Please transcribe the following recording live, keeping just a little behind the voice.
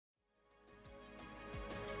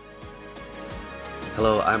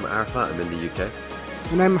Hello, I'm Arafat, I'm in the UK.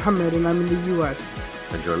 And I'm Mohammed, and I'm in the US.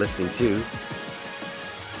 And you're listening to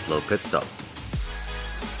Slow Pit Stop.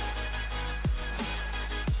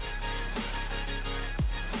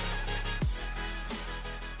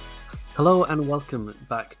 Hello and welcome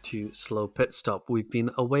back to Slow Pit Stop. We've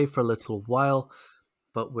been away for a little while,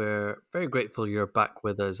 but we're very grateful you're back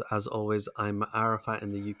with us. As always, I'm Arafat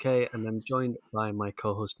in the UK, and I'm joined by my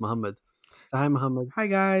co-host Mohammed. So hi, Mohammed. Hi,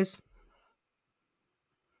 guys.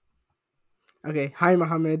 Okay, hi,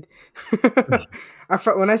 Mohammed.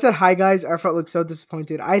 When I said hi, guys, Arfat looked so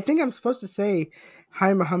disappointed. I think I'm supposed to say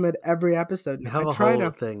hi, Mohammed, every episode. We have a try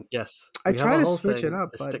whole to, thing. Yes, I we have try a to whole switch it thing.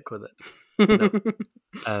 up, but Stick with it.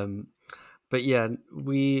 No. But yeah,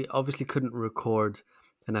 we obviously couldn't record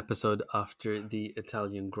an episode after the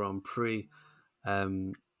Italian Grand Prix.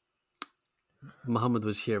 Mohammed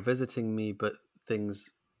was here visiting me, but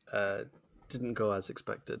things didn't go as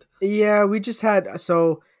expected. Yeah, we just had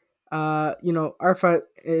Arfat,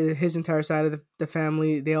 his entire side of the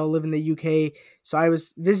family, they all live in the UK. So I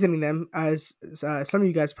was visiting them, as some of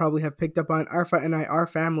you guys probably have picked up on. Arfat and I are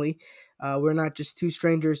family. We're not just two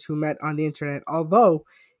strangers who met on the internet. Although,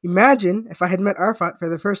 imagine if I had met Arfat for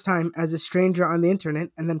the first time as a stranger on the internet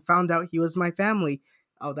and then found out he was my family.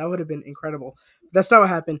 Oh, that would have been incredible. That's not what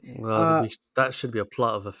happened. Well, that should be a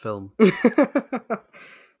plot of a film.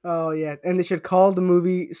 Oh yeah, and they should call the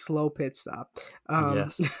movie "Slow Pit Stop."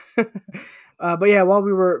 Yes. But yeah, while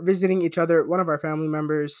we were visiting each other, one of our family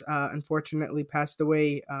members unfortunately passed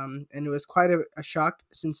away, and it was quite a shock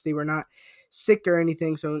since they were not sick or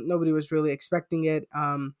anything, so nobody was really expecting it.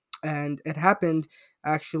 And it happened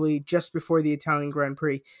actually just before the Italian Grand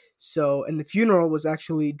Prix. So, and the funeral was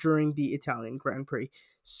actually during the Italian Grand Prix.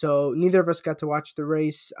 So neither of us got to watch the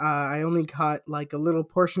race. I only caught like a little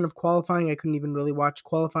portion of qualifying. I couldn't even really watch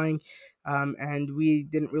qualifying, and we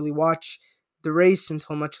didn't really watch the race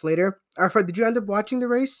until much later. Arfad, did you end up watching the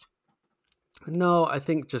race? No, I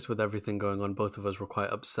think just with everything going on, both of us were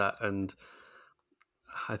quite upset, and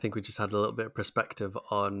I think we just had a little bit of perspective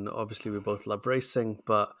on, obviously we both love racing,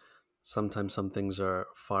 but sometimes some things are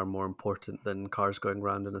far more important than cars going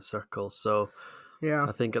around in a circle. So Yeah.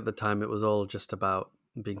 I think at the time it was all just about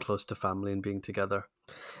being close to family and being together.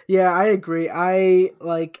 Yeah, I agree. I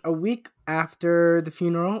like a week after the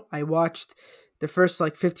funeral, I watched the first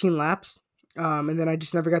like 15 laps, and then I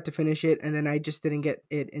just never got to finish it, and then I just didn't get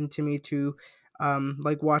it into me to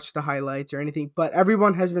like watch the highlights or anything. But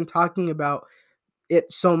everyone has been talking about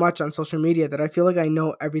it so much on social media that I feel like I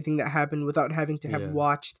know everything that happened without having to have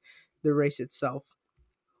watched the race itself.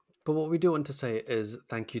 But what we do want to say is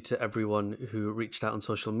thank you to everyone who reached out on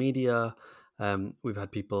social media. We've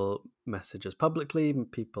had people message us publicly,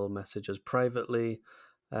 people message us privately,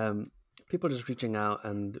 people just reaching out,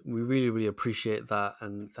 and we really, really appreciate that.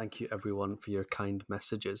 And thank you, everyone, for your kind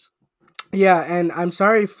messages. Yeah, and I'm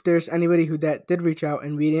sorry if there's anybody who that did reach out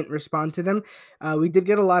and we didn't respond to them. We did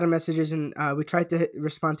get a lot of messages, and we tried to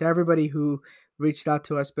respond to everybody who reached out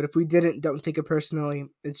to us. But if we didn't, don't take it personally.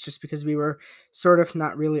 It's just because we were sort of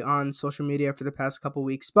not really on social media for the past couple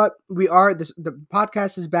weeks. But we are. The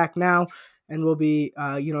podcast is back now, and we'll be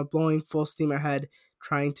blowing full steam ahead,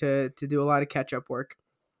 trying to do a lot of catch up work.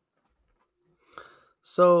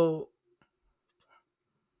 So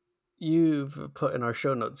you've put in our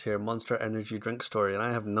show notes here Monster Energy drink story, and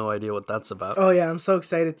I have no idea what that's about. Oh yeah, I'm so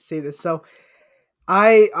excited to see this. So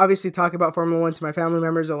I obviously talk about Formula One to my family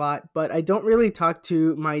members a lot, but I don't really talk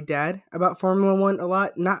to my dad about Formula One a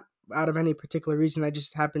lot. Not out of any particular reason, I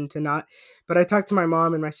just happen to not. But I talk to my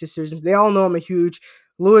mom and my sisters, and they all know I'm a huge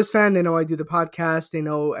Lewis fan. They know I do the podcast. They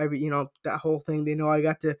know that whole thing. They know I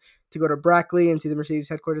got to go to Brackley and see the Mercedes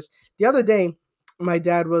headquarters. The other day, my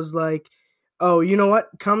dad was like, "Oh, you know what?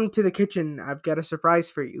 Come to the kitchen. I've got a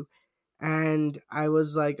surprise for you." And I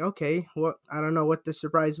was like, "Okay, what? I don't know what the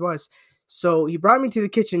surprise was." So he brought me to the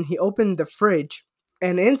kitchen. He opened the fridge,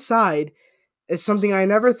 and inside is something I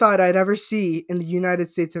never thought I'd ever see in the United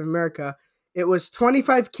States of America. It was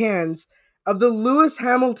 25 cans of the Lewis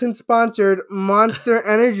Hamilton sponsored Monster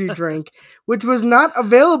Energy drink, which was not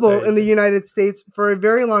available in the United States for a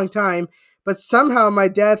very long time. But somehow my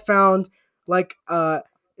dad found like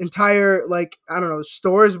entire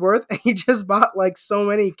store's worth, and he just bought like so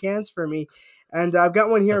many cans for me. And I've got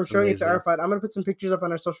one here. That's I'm showing amazing. it to Arafat. I'm going to put some pictures up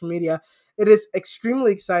on our social media. It is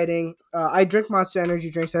extremely exciting. I drink Monster Energy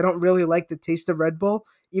drinks. I don't really like the taste of Red Bull.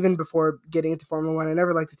 Even before getting into Formula One, I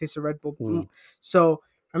never liked the taste of Red Bull. So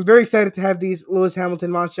I'm very excited to have these Lewis Hamilton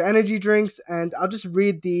Monster Energy drinks. And I'll just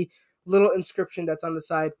read the little inscription that's on the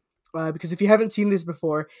side. Because if you haven't seen this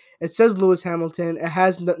before, it says Lewis Hamilton. It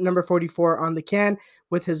has number 44 on the can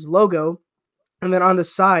with his logo. And then on the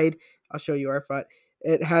side, I'll show you Arfat.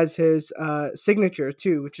 It has his signature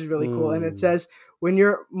too, which is really cool. And it Mm, says, when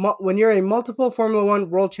you're a multiple Formula One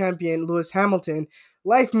world champion, Lewis Hamilton,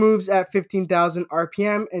 life moves at 15,000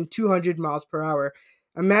 RPM and 200 miles per hour.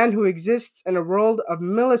 A man who exists in a world of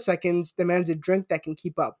milliseconds demands a drink that can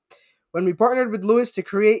keep up. When we partnered with Lewis to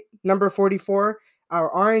create number 44, our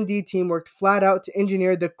R&D team worked flat out to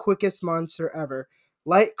engineer the quickest monster ever.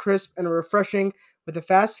 Light, crisp, and refreshing with a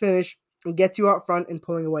fast finish and gets you out front and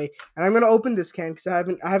pulling away. And I'm going to open this can because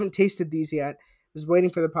I haven't tasted these yet. I was waiting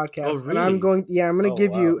for the oh, podcast. And really? I'm going to Oh,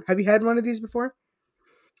 give wow. you, have you had one of these before?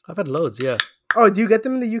 I've had loads, yeah. Oh, do you get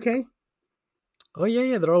them in the UK? Oh, yeah,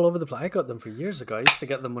 yeah. They're all over the place. I got them for years ago. I used to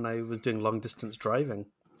get them when I was doing long distance driving.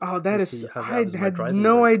 Oh, I that used is, to have that I as my had driving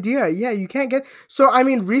no drink. idea. Yeah, you can't get, so I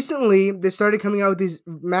mean, recently they started coming out with these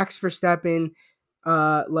Max Verstappen,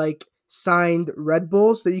 like signed Red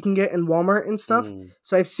Bulls that you can get in Walmart and stuff. Mm,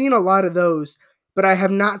 So I've seen a lot of those, but I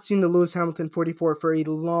have not seen the Lewis Hamilton 44 for a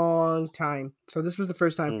long time. So this was the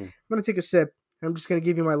first time. mm, I'm going to take a sip and I'm just going to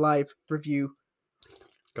give you my live review.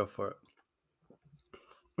 go for it.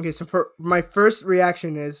 Okay, so for my first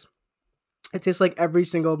reaction is it tastes like every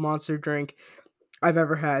single monster drink I've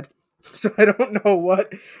ever had. So I don't know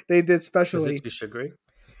what they did Is it specially. too sugary?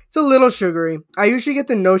 It's a little sugary. I usually get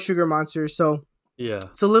the no sugar monster, so Yeah.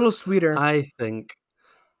 it's a little sweeter. I think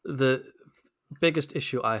the biggest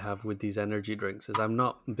issue I have with these energy drinks is I'm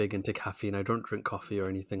not big into caffeine. I don't drink coffee or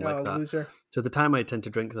anything Oh, like that. loser. So the time I tend to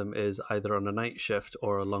drink them is either on a night shift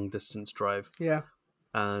or a long distance drive. Yeah.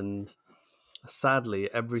 And sadly,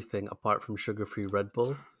 everything apart from sugar free Red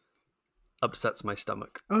Bull upsets my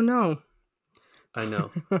stomach. Oh no. I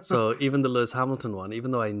know. So even the Lewis Hamilton one,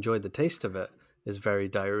 even though I enjoy the taste of it, is very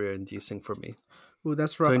diarrhea inducing for me. Ooh,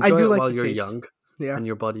 that's So rough. I enjoy do it like while the you're taste. young Yeah. and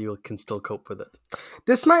your body can still cope with it.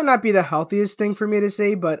 This might not be the healthiest thing for me to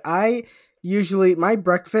say, but I usually my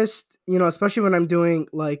breakfast, especially when I'm doing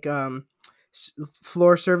like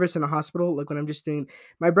floor service in a hospital, like when I'm just doing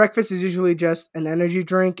my breakfast is usually just an energy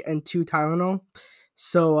drink and 2 Tylenol.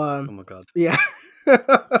 So Oh my God. yeah.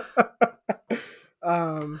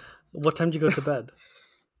 um What time do you go to bed?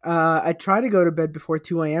 I try to go to bed before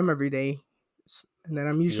 2 a.m. every day. And then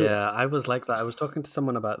I'm usually Yeah, I was like that. I was talking to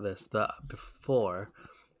someone about this that before,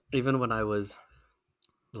 even when I was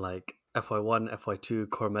like FY1, FY2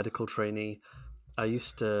 core medical trainee, I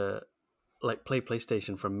used to like play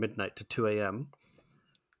PlayStation from midnight to 2 a.m.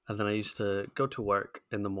 And then I used to go to work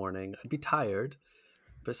in the morning. I'd be tired,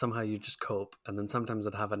 but somehow you just cope. And then sometimes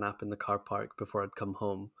I'd have a nap in the car park before I'd come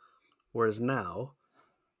home. Whereas now,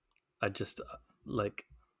 I just like,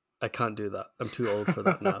 I can't do that. I'm too old for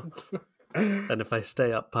that now. And if I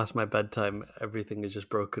stay up past my bedtime, everything is just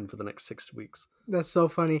broken for the next 6 weeks. That's so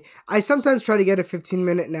funny. I sometimes try to get a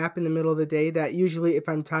 15-minute nap in the middle of the day that usually if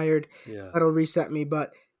I'm tired, Yeah. that'll reset me.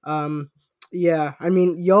 But yeah, I mean,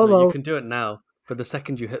 No, you YOLO. can do it now, but the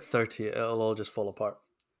second you hit 30, it'll all just fall apart.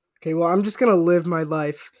 Okay, well, I'm just going to live my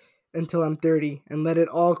life until I'm 30 and let it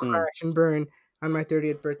all Mm, crash and burn on my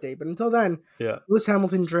 30th birthday. But until then, yeah, Lewis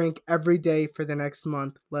Hamilton drink every day for the next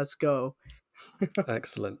month. Let's go.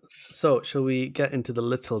 excellent. So, shall we get into the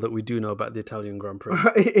little that we do know about the Italian Grand Prix?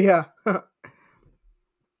 Yeah. Uh,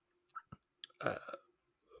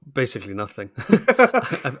 Basically nothing. All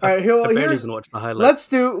right, I barely here's even watched the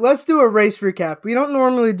highlights. let's do a race recap. We don't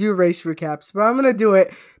normally do race recaps, but I'm gonna do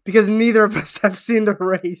it because neither of us have seen the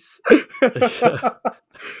race.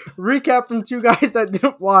 Recap from two guys that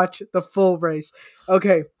didn't watch the full race.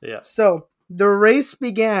 Okay, Yeah. so the race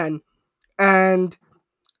began and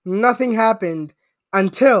nothing happened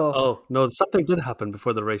until Oh no, something did happen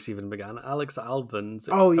before the race even began. Alex Albon's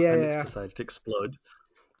oh appendix yeah, decided to explode,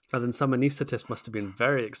 and then some anaesthetist must have been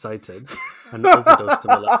very excited and overdosed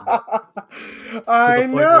him a little bit yeah. to the I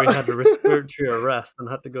point where know. he had a respiratory arrest and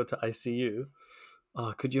had to go to ICU.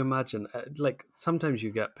 Oh, could you imagine? Like sometimes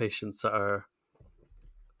you get patients that are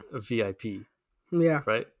VIP, Yeah,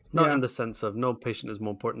 right? Not yeah, in the sense of no patient is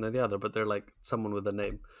more important than the other, but they're like someone with a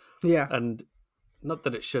name. yeah. And not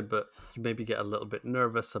that it should, but you maybe get a little bit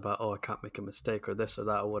nervous about, oh, I can't make a mistake or this or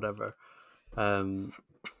that or whatever. Um,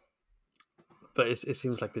 but it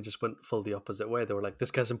seems like they just went full the opposite way. They were like,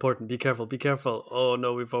 this guy's important. Be careful. Be careful. Oh,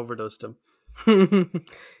 no, we've overdosed him.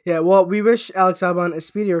 Yeah, well, we wish Alex Albon a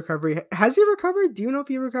speedy recovery. Has he recovered? Do you know if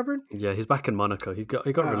he recovered? Yeah, he's back in Monaco. He got Oh,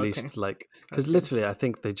 okay. released like That's because good. literally I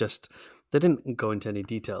think they didn't go into any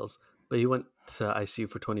details, but he went to ICU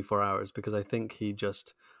for 24 hours because I think he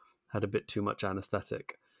just had a bit too much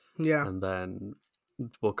anesthetic Yeah, and then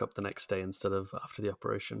woke up the next day instead of after the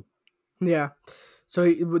operation. yeah. So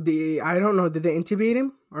I don't know. Did they intubate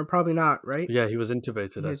him or probably not? Right? Yeah, he was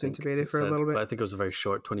intubated, He I was think intubated it for a said, little but bit. I think it was a very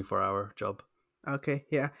short 24-hour job. Okay,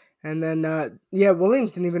 yeah. And then yeah,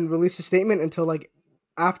 Williams didn't even release a statement until like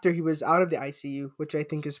after he was out of the ICU, which I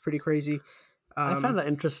think is pretty crazy. I found Um that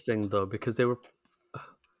interesting though because they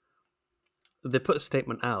put a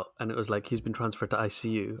statement out and it was like he's been transferred to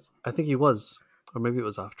ICU. I think he was, or maybe it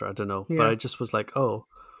was after. I don't know. But yeah, I just was like, oh,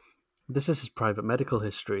 this is his private medical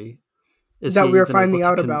history. Is he that we were even able finding to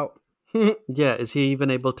out about. Yeah, is he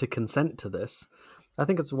even able to consent to this? I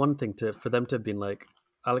think it's one thing to for them to have been like,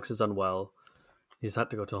 Alex is unwell. He's had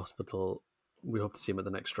to go to hospital. We hope to see him at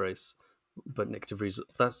the next race. But Nick DeVries,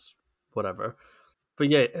 that's whatever. But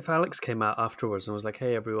yeah, if Alex came out afterwards and was like,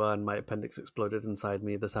 "Hey everyone, my appendix exploded inside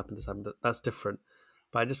me. This happened." That's different.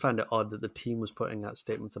 But I just found it odd that the team was putting out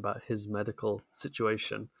statements about his medical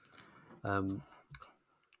situation. Um,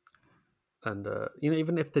 and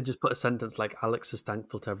even if they just put a sentence like "Alex is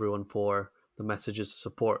thankful to everyone for the messages of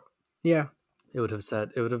support," Yeah. it would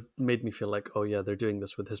have made me feel like, oh yeah, they're doing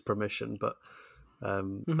this with his permission. But I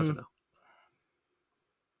Hmm. don't know.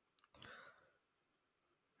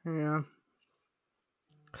 Yeah.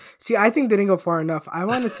 See, I think they didn't go far enough. I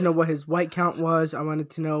wanted to know what his white count was. I wanted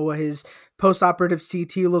to know what his post-operative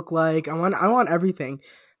CT looked like. I want everything.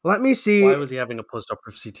 Let me Why see. was he having a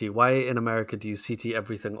post-operative CT? Why in America do you CT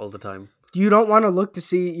everything all the time? You don't want to look to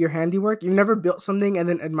see your handiwork. You've never built something and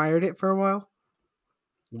then admired it for a while.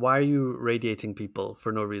 Why are you radiating people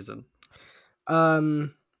for no reason?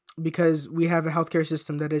 Um, because we have a healthcare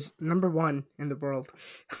system that is number one in the world.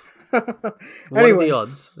 What are the Anyway,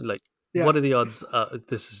 odds? Like, yeah. what are the odds?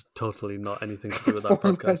 This is totally not anything to do with our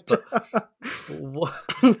podcast, Format. but what,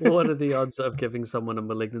 what are the odds of giving someone a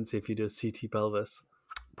malignancy if you do a CT pelvis?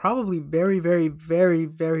 Probably very, very, very,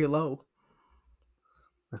 very low.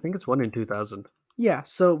 I think it's 1 in 2,000. Yeah,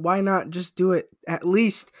 so why not just do it at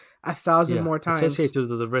least 1,000 Yeah, more times? associated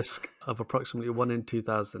with the risk of approximately 1 in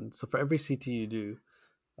 2,000. So for every CT you do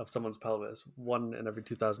of someone's pelvis, 1 in every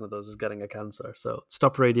 2,000 of those is getting a cancer. So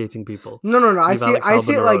stop radiating people. No, no, no. I Leave see. Alex I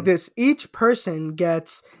see Albon it like alone. this. Each person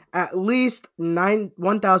gets at least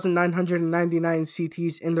 1,999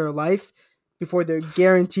 CTs in their life before they're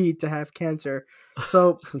guaranteed to have cancer.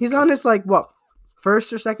 So he's Okay. on his like what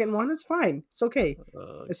first or second one. It's fine. It's okay.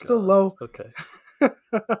 Oh It's still God. low. Okay.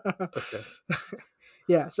 Okay.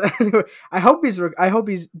 Yeah. So anyway, I hope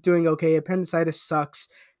he's doing okay. Appendicitis sucks.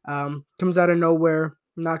 Comes out of nowhere.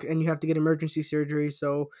 Not and you have to get emergency surgery.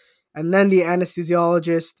 So, and then the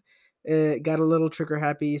anesthesiologist got a little trigger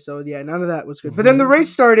happy. So yeah, none of that was good. But then the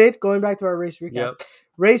race started. Going back to our race recap. Yep.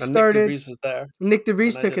 Race And Nick started. DeVries was there, Nick and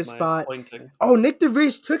DeVries I took did his my spot. pointing. Oh, Nick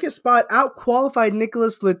DeVries took his spot, out qualified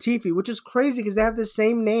Nicholas Latifi, which is crazy because they have the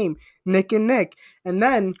same name, Nick and Nick. And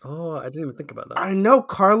then Oh, I didn't even think about that. I know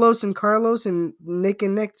Carlos and Nick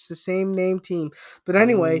and Nick, it's the same name team. But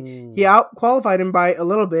anyway, he Mm, out qualified him by a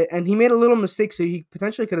little bit and he made a little mistake. So he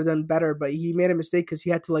potentially could have done better, but he made a mistake because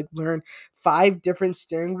he had to like learn 5 different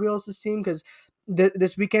steering wheels this team because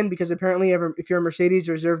this weekend, because apparently if you're a Mercedes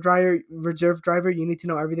reserve driver, you need to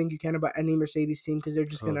know everything you can about any Mercedes team because they're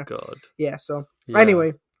just oh gonna, God. yeah. So Yeah.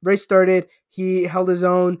 anyway, race started. He held his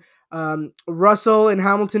own. Russell and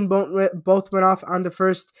Hamilton both went off on the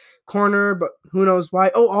first corner, but who knows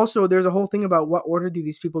why. Oh, also, there's a whole thing about what order do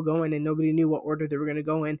these people go in, and nobody knew what order they were going to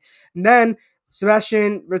go in. And then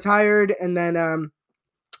Sebastian retired, and then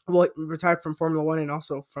well, retired from Formula One and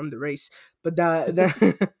also from the race. But then,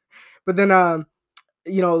 but then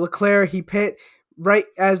Leclerc, he pit right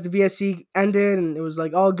as the VSC ended and it was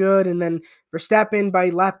like all good. And then Verstappen by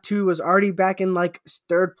lap 2 was already back in like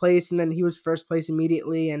third place and then he was first place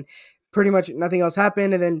immediately and pretty much nothing else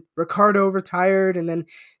happened. And then Ricardo retired and then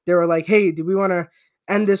they were like, hey, do we want to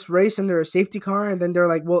end this race under a safety car? And then they're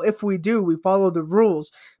like, well, if we do, we follow the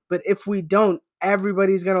rules. But if we don't,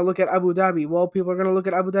 everybody's going to look at Abu Dhabi. Well, people are going to look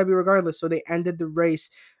at Abu Dhabi regardless. So they ended the race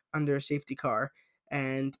under a safety car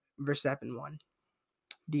and Verstappen won.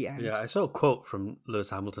 The Yeah, end. I saw a quote from Lewis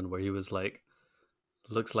Hamilton where he was like,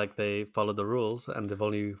 looks like they followed the rules and they've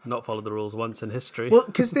only not followed the rules once in history. Well,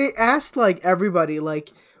 because they asked like everybody,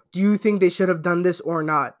 like, do you think they should have done this or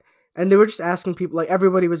not? And they were just asking people, like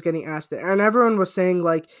everybody was getting asked it, and everyone was saying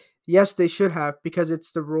like, yes, they should have because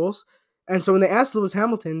it's the rules. And so when they asked Lewis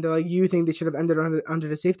Hamilton, they're like, you think they should have ended under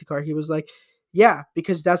the safety car? He was like, yeah,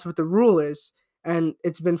 because that's what the rule is, and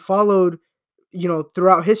it's been followed,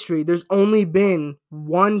 throughout history. There's only been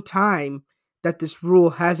one time that this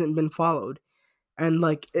rule hasn't been followed. And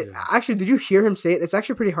like, Yeah. actually, did you hear him say it? It's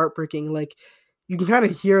actually pretty heartbreaking. Like, you can kind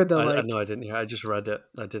of hear the I like, know I didn't hear. I just read it.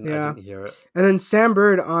 I yeah. didn't hear it. And then Sam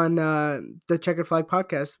Bird on the Checkered Flag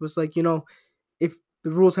podcast was like, if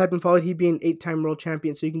the rules had been followed, he'd be an 8-time world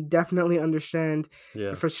champion. So you can definitely understand the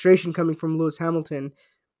Yeah. frustration coming from Lewis Hamilton.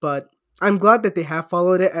 But I'm glad that they have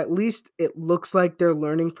followed it. At least it looks like they're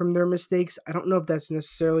learning from their mistakes. I don't know if that's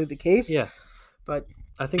necessarily the case, Yeah, but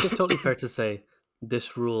I think it's totally fair to say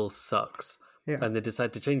this rule sucks, yeah. and they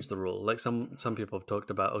decide to change the rule. Like some people have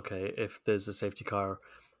talked about, okay, if there's a safety car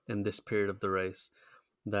in this period of the race,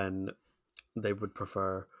 then they would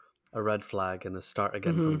prefer a red flag and a start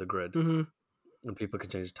again from Mhm. the grid, Mhm. and people can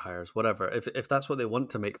change tires, whatever. If that's what they want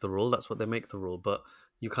to make the rule, that's what they make the rule. But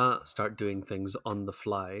you can't start doing things on the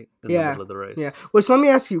fly in the Yeah. middle of the Yeah. race. Well, so let me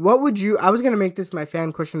ask you, what would you I was going to make this my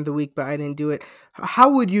fan question of the week, but I didn't do it. How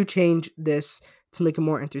would you change this to make it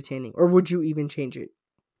more entertaining, or would you even change it?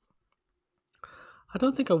 I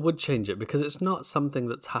don't think I would change it because it's not something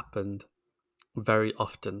that's happened very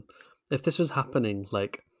often. If this was happening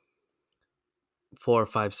like four,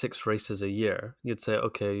 five, six races a year, you'd say,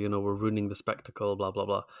 okay, we're ruining the spectacle, blah blah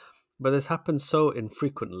blah. But this happens so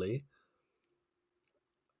infrequently,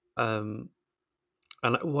 um,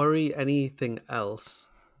 and I worry anything else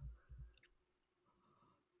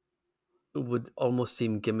would almost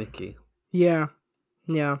seem gimmicky. Yeah.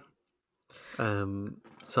 Yeah.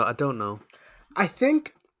 So I don't know. I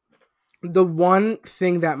think the one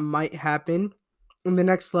thing that might happen in the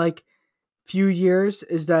next like few years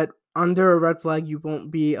is that under a red flag you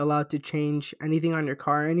won't be allowed to change anything on your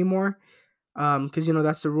car anymore. Because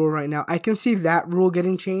that's the rule right now. I can see that rule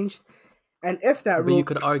getting changed, and if that But you rule,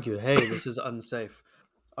 could argue, hey, this is unsafe.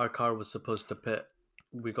 Our car was supposed to pit.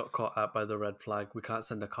 We got caught out by the red flag. We can't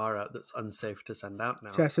send a car out that's unsafe to send out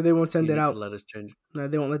now. yeah, so they won't You send it need to out. let us change. No,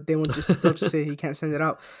 they won't let. They won't just. They'll just say he can't send it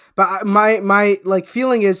out. But my like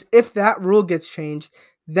feeling is if that rule gets changed,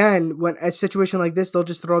 then when a situation like this, they'll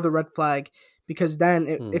just throw the red flag because then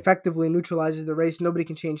it Hmm. effectively neutralizes the race. Nobody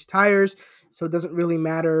can change tires, so it doesn't really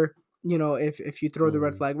matter. If you throw the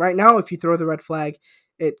red Hmm. flag right now, if you throw the red flag,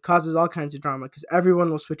 it causes all kinds of drama because everyone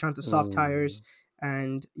will switch onto soft Hmm. tires,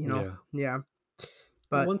 and Yeah. yeah.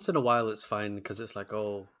 But Once in a while, it's fine because it's like,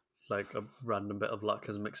 oh, like a random bit of luck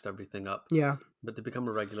has mixed everything up. yeah, But to become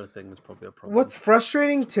a regular thing is probably a problem. what's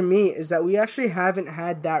frustrating to me is that we actually haven't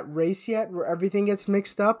had that race yet where everything gets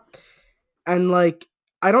mixed up. And like,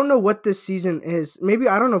 I don't know what this season is. Maybe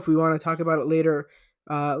I don't know if we want to talk about it later.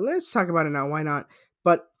 Let's talk about it now. Why not?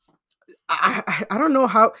 But I don't know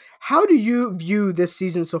how do you view this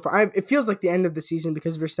season so far? It feels like the end of the season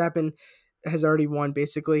because Verstappen has already won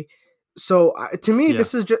basically. So to me, Yeah.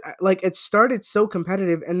 this is just like it started so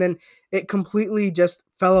competitive and then it completely just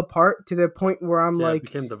fell apart to the point where I'm Yeah. It like,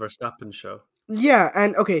 became the Verstappen show. yeah,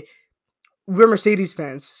 and okay, we're Mercedes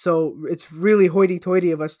fans, so it's really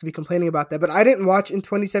hoity-toity of us to be complaining about that. But I didn't watch in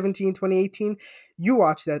 2017, 2018. You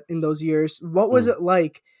watched that in those years. What was Hmm. it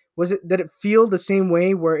like? Did it feel the same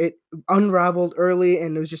way where it unraveled early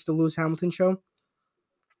and it was just a Lewis Hamilton show?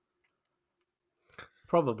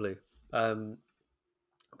 Probably. Um,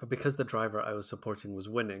 but because the driver I was supporting was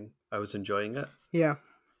winning, I was enjoying it. Yeah,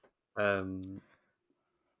 Um,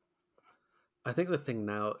 I think the thing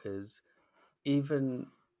now is even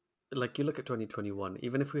like you look at 2021,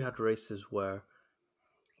 even if we had races where,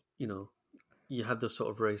 you know, you had those sort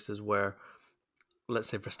of races where, let's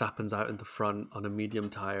say, Verstappen's out in the front on a medium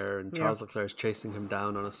tire and yeah. Charles Leclerc is chasing him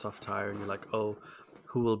down on a soft tire, and you're like, oh,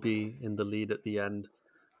 who will be in the lead at the end?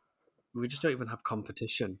 We just don't even have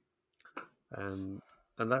competition. Um,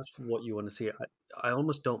 and that's what you want to see. I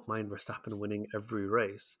almost don't mind Verstappen winning every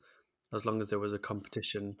race as long as there was a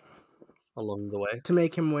competition along the way. To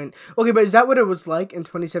make him win. Okay, but is that what it was like in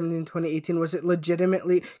 2017, 2018? Was it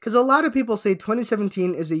legitimately? Because a lot of people say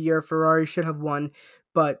 2017 is a year Ferrari should have won,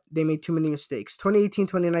 but they made too many mistakes. 2018,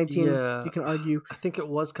 2019, Yeah, you can argue. I think it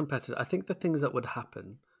was competitive. I think the things that would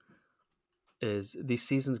happen is these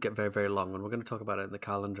seasons get very, very long, and we're going to talk about it in the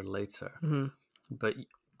calendar later. Hmm. But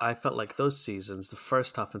I felt like those seasons, the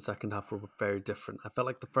first half and second half, were very different. I felt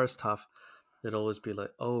like the first half, they'd always be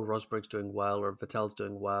like, oh, Rosberg's doing well, or Vettel's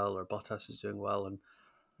doing well, or Bottas is doing well, and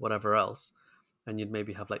whatever else. And you'd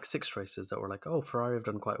maybe have like six races that were like, oh, Ferrari have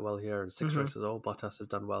done quite well here, and six Hmm. races, oh, Bottas has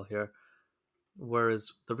done well here.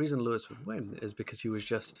 Whereas the reason Lewis would win is because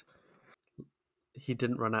he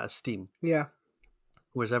didn't run out of steam. Yeah.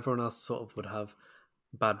 Whereas everyone else sort of would have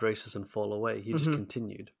bad races and fall away. He just Hmm.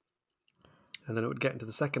 continued. And then it would get into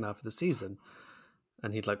the second half of the season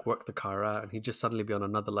and he'd like work the car out and he'd just suddenly be on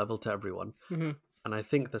another level to everyone. Hmm. And I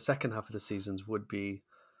think the second half of the seasons would be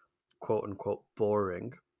quote unquote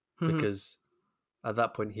boring Hmm. because at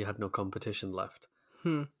that point he had no competition left.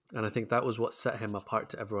 Hmm. And I think that was what set him apart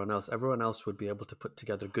to everyone else. Everyone else would be able to put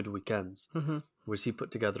together good weekends, Hmm. whereas he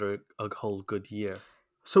put together a whole good year,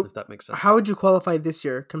 So, if that makes sense. how would you qualify this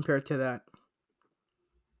year compared to that?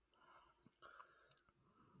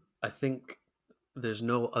 I think there's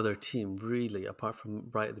no other team really, apart from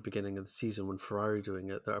right at the beginning of the season when Ferrari doing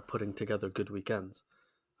it, that are putting together good weekends.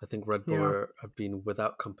 I think Red Bull Yeah. have been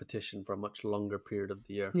without competition for a much longer period of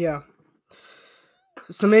the year. Yeah.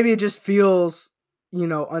 So maybe it just feels,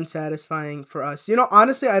 unsatisfying for us.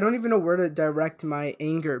 Honestly, I don't even know where to direct my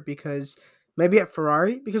anger because maybe at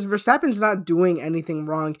Ferrari, because Verstappen's not doing anything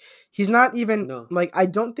wrong. He's not even No, like, I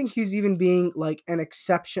don't think he's even being like an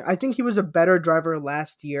exception. I think he was a better driver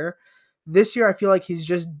last year. This year, I feel like he's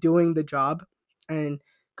just doing the job and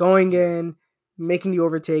going yeah, in, making the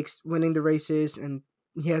overtakes, winning the races, and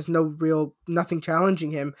he has nothing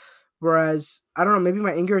challenging him. Whereas, I don't know, maybe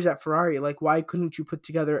my anger is at Ferrari. Like, why couldn't you put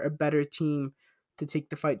together a better team to take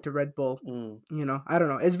the fight to Red Bull? mm, I don't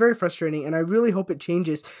know. It's very frustrating, and I really hope it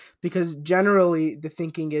changes because generally the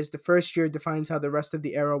thinking is the first year defines how the rest of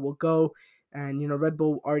the era will go. And, Red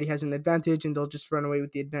Bull already has an advantage and they'll just run away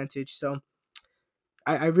with the advantage. So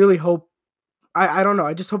I really hope I don't know.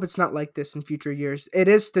 I just hope it's not like this in future years. It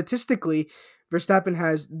is statistically, Verstappen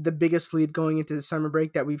has the biggest lead going into the summer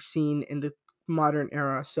break that we've seen in the modern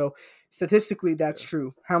era. So statistically, that's yeah,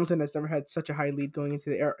 true. Hamilton has never had such a high lead going into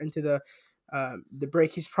the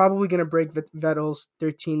break. He's probably going to break Vettel's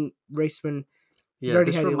 13 race win. He's yeah.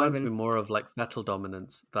 already This had reminds me 11. more of like Vettel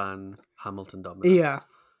dominance than Hamilton Yeah, dominance.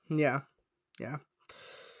 yeah, yeah,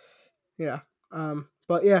 yeah.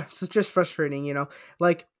 But yeah, it's just frustrating.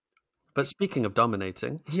 Like But speaking of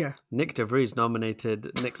dominating, yeah, Nick De Vries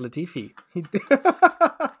nominated Nick Latifi. he.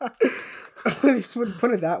 Would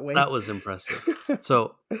put it that way. That was impressive.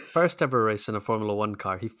 So, first ever race in a Formula One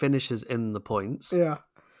car, he finishes in the points. Yeah.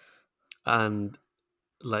 And,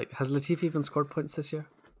 like, has Latifi even scored points this year?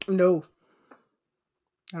 No,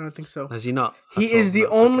 I don't think so. Has he not He at all? is the No.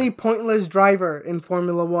 Okay. only pointless driver in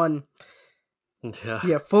Formula One. Yeah.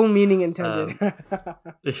 Yeah, full meaning intended. Um,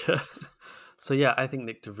 yeah. So, yeah, I think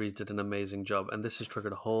Nick De Vries did an amazing job. And this has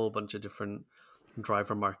triggered a whole bunch of different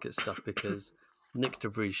driver market stuff because Nick De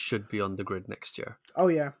Vries should be on the grid next year. Oh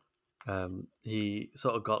yeah. He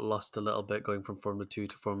sort of got lost a little bit going from Formula 2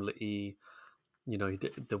 to Formula E.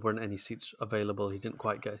 There weren't any seats available. He didn't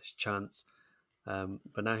quite get his chance.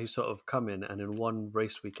 But now he's sort of come in and in one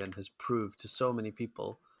race weekend has proved to so many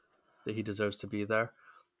people that he deserves to be there,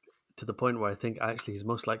 to the point where I think actually he's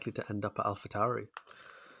most likely to end up at AlphaTauri.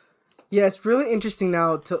 Yeah, it's really interesting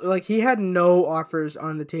now. He had no offers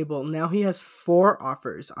on the table. Now he has four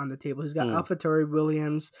offers on the table. He's got Mm, AlphaTauri,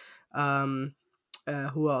 Williams, um,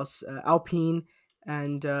 who else? Alpine,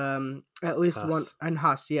 and at least one, Haas. and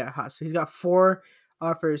Haas. Yeah, Haas. So he's got four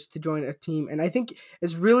offers to join a team, and I think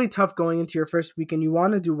it's really tough going into your first weekend. You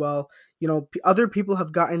want to do well. Other people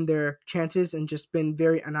have gotten their chances and just been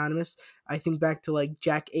very anonymous. I think back to like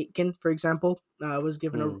Jack Aitken, for example, was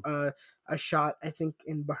given Mm, a shot, I think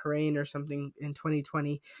in Bahrain or something in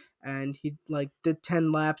 2020, and he like did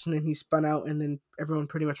 10 laps and then he spun out and then everyone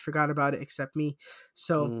pretty much forgot about it except me.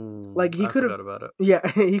 So like he I could have, forgot about it. yeah,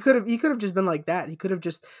 he could have just been like that. He could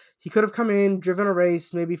have come in, driven a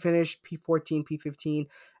race, maybe finished P14, P15,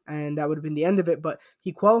 and that would have been the end of it. But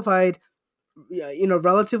he qualified, yeah,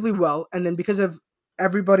 relatively well, and then because of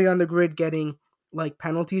everybody on the grid getting like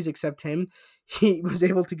penalties except him, he was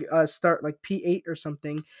able to start like P8 or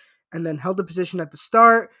something, and then held the position at the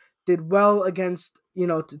start. Did well against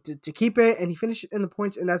to keep it, and he finished in the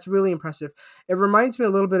points, and that's really impressive. It reminds me a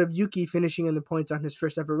little bit of Yuki finishing in the points on his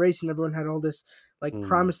first ever race, and everyone had all this like Mm.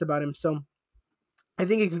 promise about him. So I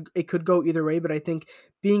think it could go either way, but I think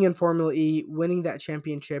being in Formula E, winning that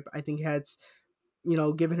championship, I think has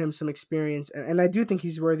given him some experience, and I do think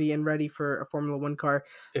he's worthy and ready for a Formula One car.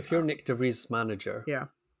 If you're Nick De Vries' manager, Yeah.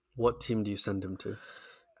 what team do you send him to?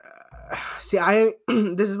 See, I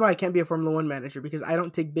this is why I can't be a Formula One manager because I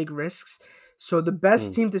don't take big risks. So the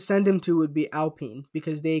best Mm, team to send him to would be Alpine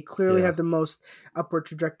because they clearly yeah, have the most upward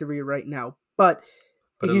trajectory right now. But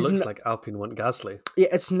but it he's looks not, like Alpine want Gasly. yeah,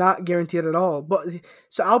 it's not guaranteed at all. But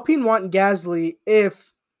so Alpine want Gasly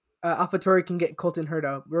if AlphaTauri can get Colton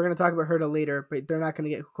Herta. We're going to talk about Herta later, but they're not going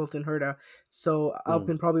to get Colton Herta. So Mm.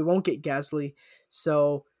 Alpine probably won't get Gasly.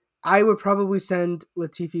 So I would probably send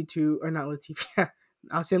Latifi to, or not Latifi.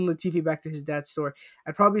 I'll send Latifi back to his dad's store.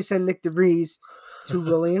 I'd probably send Nick DeVries to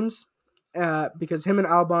Williams. Because him and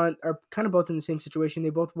Albon are kind of both in the same situation. They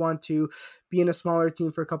both want to be in a smaller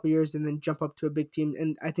team for a couple years and then jump up to a big team.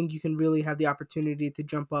 And I think you can really have the opportunity to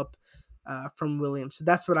jump up from Williams. So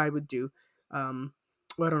that's what I would do.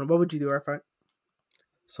 Well, I don't know. What would you do, Arfat?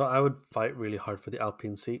 So I would fight really hard for the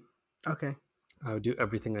Alpine seat. Okay. I would do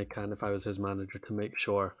everything I can if I was his manager to make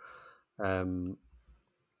sure, um,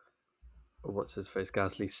 what's his face,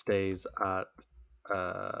 Gasly stays at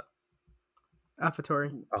uh,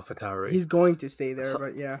 AlphaTauri. AlphaTauri. He's going to stay there, So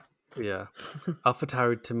but yeah. Yeah.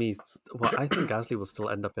 AlphaTauri to me, well, I think Gasly will still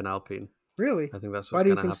end up in Alpine. Really? I think that's Why what's do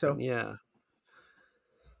you going to think happen. so? Yeah.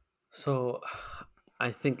 So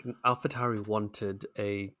I think AlphaTauri wanted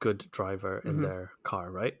a good driver in Mm-hmm. their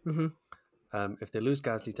car, right? Mm-hmm. If they lose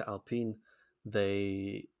Gasly to Alpine,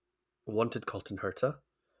 they wanted Colton Herta,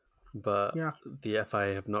 but Yeah. the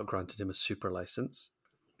FIA have not granted him a super license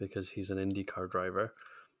because he's an IndyCar driver.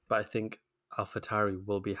 But I think AlphaTauri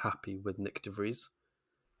will be happy with Nick De Vries,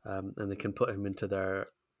 and they can put him into their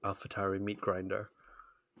AlphaTauri meat grinder.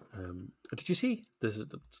 Did you see? This is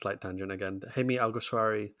a slight tangent again. Jaime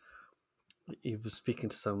Alguersuari, he was speaking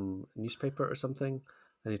to some newspaper or something,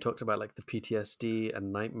 and he talked about like the PTSD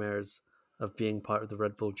and nightmares of being part of the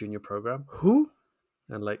Red Bull Junior program. Who?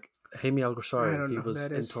 And like Jaime I Alguersuari, don't he know who was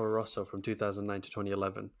that in is. Toro Rosso from 2009 to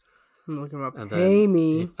 2011, I'm looking him up. and Hey then he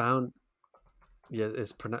me. found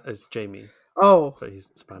it's Jamie, Oh. but he's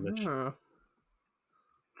Spanish. Oh,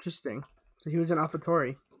 interesting. So he was an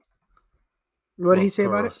AlphaTauri. What did he Well, say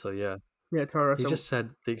Toro about it? Rosso, yeah. Yeah, Toro. He So. just said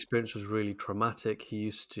the experience was really traumatic. He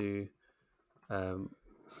used to um,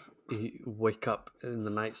 he wake up in the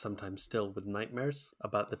night sometimes still with nightmares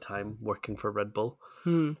about the time working for Red Bull.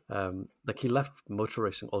 Hmm. Like he left motor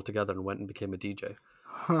racing altogether and went and became a DJ.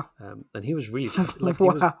 Huh. And he was really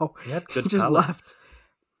Wow. he had He good just talent. left.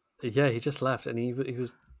 Yeah, he just left, and he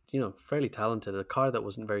was fairly talented. A car that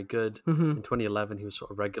wasn't very good Mm-hmm. in 2011. He was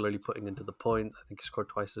sort of regularly putting into the point. I think he scored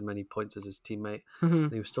twice as many points as his teammate, Mm-hmm.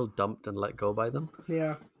 and he was still dumped and let go by them.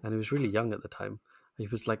 Yeah. And he was really young at the time. He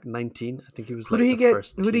was like 19. I think he was Who did like he the get?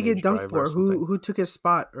 first Who did he get teenage dumped driver or for? something. Who took his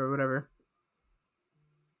spot or whatever?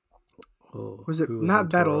 Oh, Was it who was in not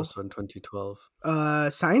Toro Vettel? Rosso in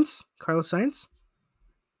 2012? Science? Carlos Science?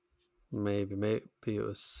 Maybe it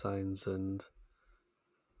was Sainz and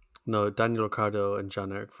no, Daniel Ricciardo and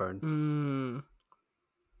Jean-Eric Verne. Mm.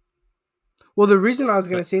 Well, the reason I was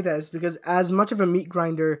gonna But say that is because as much of a meat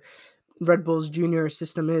grinder Red Bull's junior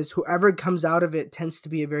system is, whoever comes out of it tends to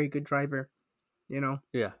be a very good driver. You know.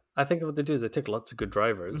 yeah, I think what they do is they take lots of good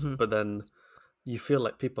drivers, Mm-hmm. but then you feel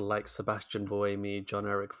like people like Sebastian Buemi,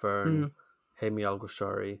 John-Eric Verne, Mm-hmm. Jaime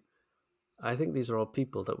Alguersuari. I think these are all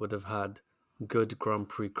people that would have had good Grand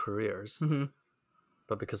Prix careers, Mm-hmm.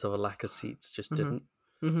 but because of a lack of seats, just Mm-hmm. didn't.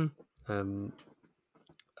 Mm-hmm. Um,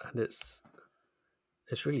 and it's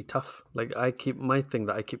really tough. Like I keep my thing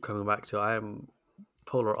that I keep coming back to. I am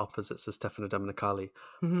polar opposites to Stefano Domenicali.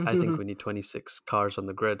 I Mm-hmm. think we need 26 cars on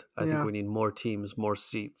the grid. I think Yeah. we need more teams, more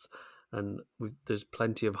seats, and there's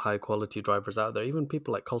plenty of high quality drivers out there. Even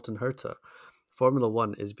people like Colton Herta. Formula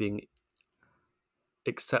One is being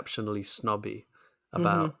exceptionally snobby Mm-hmm.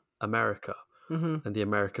 about America Mm-hmm. and the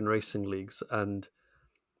American racing leagues, and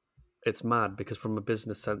it's mad because from a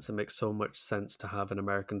business sense it makes so much sense to have an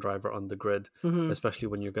American driver on the grid, Mm-hmm. especially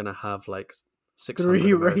when you're going to have like 600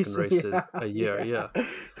 Three American racing. races Yeah. a year. Yeah. Yeah,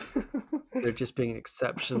 they're just being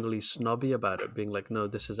exceptionally snobby about it, being like, no,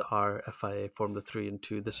 this is our FIA Formula 3 and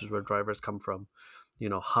 2, this is where drivers come from,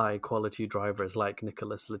 high quality drivers like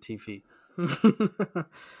Nicholas Latifi.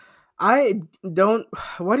 I don't.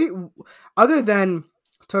 What do you, other than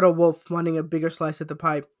Toto Wolff wanting a bigger slice of the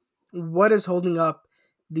pie? What is holding up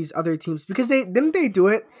these other teams? Because they do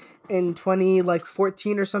it in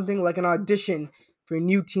 2014 or something, like an audition for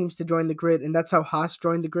new teams to join the grid, and that's how Haas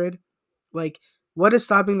joined the grid. Like, what is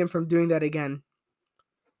stopping them from doing that again?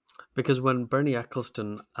 Because when Bernie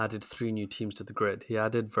Eccleston added 3 new teams to the grid, he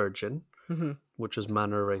added Virgin, Mm-hmm. which was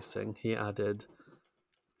Manor Racing, he added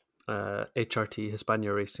HRT,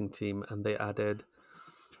 Hispania Racing Team, and they added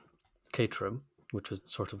Caterham, which was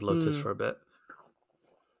sort of Lotus Mm-hmm. for a bit.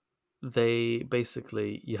 They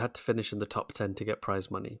basically, you had to finish in the top 10 to get prize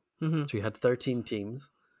money. Mm-hmm. So you had 13 teams,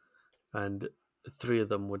 and 3 of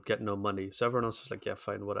them would get no money. So everyone else was like, yeah,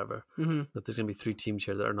 fine, whatever. Mm-hmm. If there's going to be 3 teams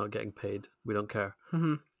here that are not getting paid, we don't care.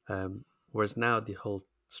 Mm-hmm. Whereas now the whole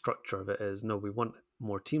structure of it is, no, we want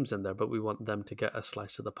more teams in there, but we want them to get a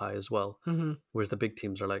slice of the pie as well. Mm-hmm. Whereas the big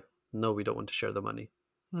teams are like, no, we don't want to share the money.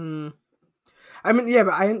 Mm-hmm. I mean, yeah,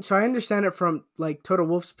 but I understand it from like Toto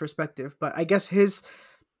Wolff's perspective, but I guess his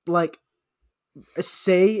like a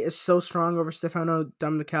say is so strong over Stefano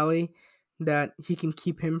Domenicali that he can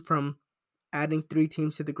keep him from adding 3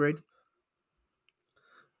 teams to the grid.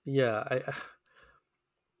 Yeah,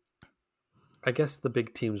 I guess the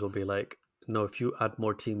big teams will be like, no, if you add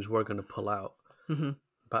more teams, we're going to pull out. Mm-hmm.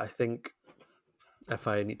 But I think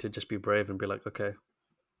FIA need to just be brave and be like, okay,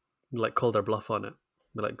 like call their bluff on it.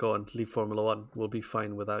 Be like, go on, leave Formula One. We'll be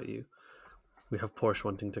fine without you. We have Porsche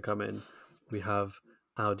wanting to come in. We have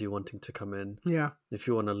Audi wanting to come in. Yeah, If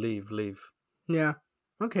you want to leave, leave. yeah.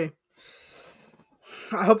 Okay.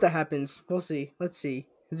 I hope that happens. We'll see. Let's see.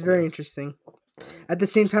 It's very Yeah. interesting. At the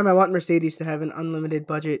same time, I want Mercedes to have an unlimited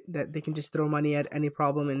budget that they can just throw money at any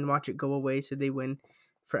problem and watch it go away, so they win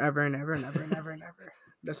forever and ever and ever and ever and ever.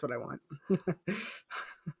 That's what I want.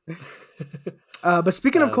 But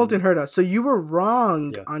speaking of Colton um, Herta, so you were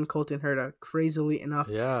wrong yeah, on Colton Herta. Crazily enough,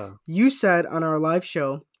 yeah, you said on our live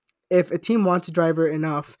show, if a team wants a driver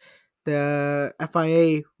enough, the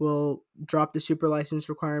FIA will drop the super license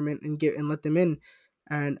requirement and let them in.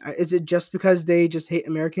 And is it just because they just hate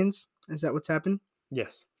Americans? Is that what's happened?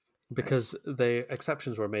 yes. Nice. Because the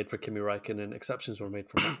exceptions were made for Kimi Räikkönen, exceptions were made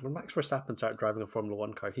for when Max Verstappen started driving a Formula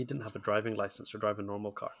One car. He didn't have a driving license to drive a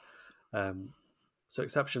normal car. Um, so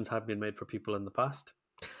exceptions have been made for people in the past.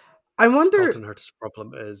 I wonder. Colton Herta's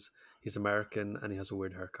problem is he's American and he has a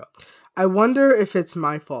weird haircut. I wonder if it's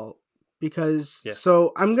my fault because Yes.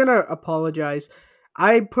 so I'm gonna apologize.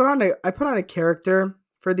 I put on a character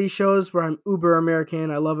for these shows where I'm uber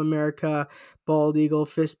American. I love America, bald eagle,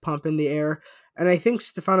 fist pump in the air, and I think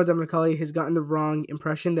Stefano Domenicali has gotten the wrong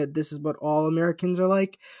impression that this is what all Americans are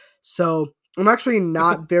like. So I'm actually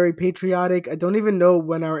not very patriotic. I don't even know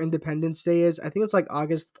when our Independence Day is. I think it's like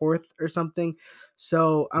August 4th or something.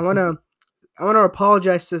 So I want to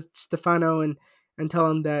apologize to Stefano and tell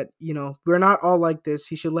him that we're not all like this.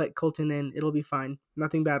 He should let Colton in. It'll be fine.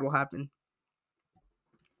 Nothing bad will happen.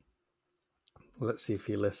 Let's see if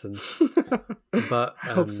he listens. But I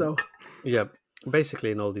hope so. yeah,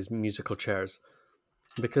 basically in all these musical chairs,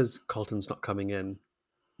 because Colton's not coming in,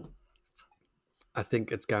 I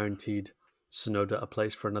think it's guaranteed Sonoda a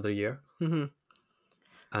place for another year, Hmm.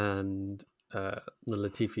 and the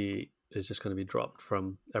Latifi is just going to be dropped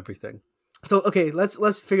from everything. So okay,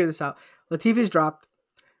 let's figure this out. Latifi's dropped.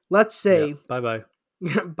 Let's Yeah, say bye bye.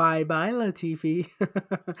 bye bye Latifi.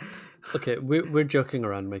 Okay, we're joking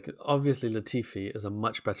around. Making obviously Latifi is a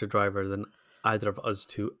much better driver than either of us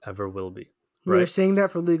two ever will be. We are Right? saying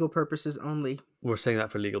that for legal purposes only. We're saying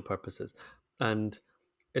that for legal purposes, and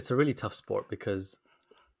it's a really tough sport because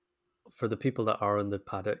for the people that are in the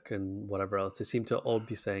paddock and whatever else, they seem to all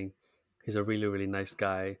be saying he's a really, really nice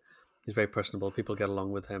guy. He's very personable. People get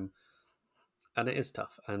along with him. And it is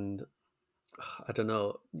tough. And I don't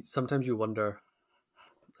know. Sometimes you wonder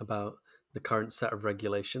about the current set of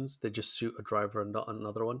regulations. They just suit a driver and not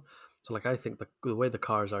another one. So, like, I think the way the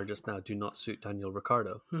cars are just now do not suit Daniel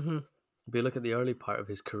Ricciardo. Hmm. But you look at the early part of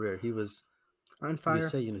his career, he was, On we fire.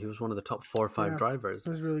 say, he was one of the top 4 or 5 Yeah, drivers. it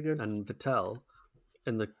was really good. And Vettel,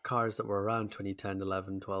 in the cars that were around 2010,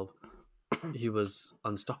 11, 12, he was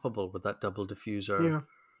unstoppable with that double diffuser Yeah.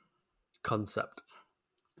 concept.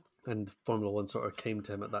 And Formula One sort of came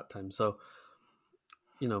to him at that time. So,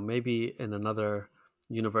 maybe in another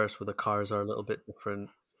universe where the cars are a little bit different,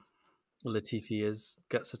 Latifi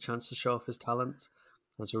gets a chance to show off his talents.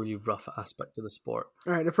 That's a really rough aspect of the sport.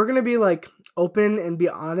 All right, if we're gonna be like open and be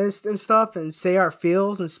honest and stuff and say our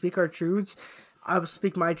feels and speak our truths, I will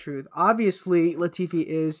speak my truth. Obviously, Latifi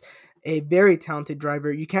is a very talented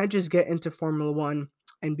driver. You can't just get into Formula One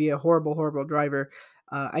and be a horrible, horrible driver.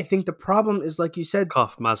 I think the problem is, like you said.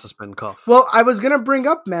 Cough, Mazepin, cough. Well, I was gonna bring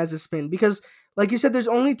up Mazepin because, like you said, there's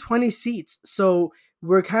only 20 seats, so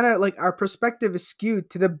we're kind of like our perspective is skewed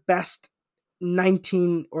to the best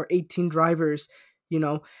 19 or 18 drivers,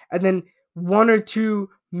 and then one or two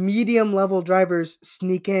medium level drivers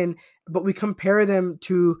sneak in, but we compare them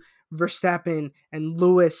to Verstappen and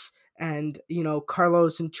Lewis and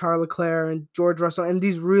Carlos and Charles Leclerc and George Russell and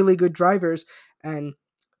these really good drivers, and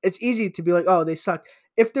it's easy to be like, oh, they suck.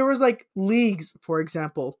 If there was like leagues, for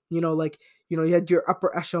example, like you had your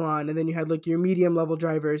upper echelon and then you had like your medium level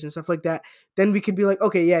drivers and stuff like that, then we could be like,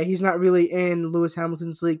 okay, yeah, he's not really in Lewis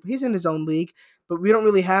Hamilton's league, but he's in his own league. But we don't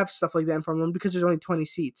really have stuff like that in Formula One because there's only 20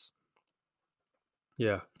 seats.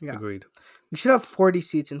 Yeah, Yeah, agreed. we should have 40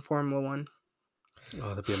 seats in Formula One. Oh,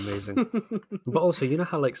 that'd be amazing. But also, you know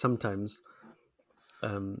how like sometimes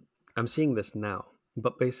I'm seeing this now,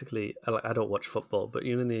 but basically, I don't watch football, but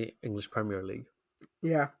in the English Premier League,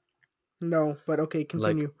 Yeah, no, but okay, like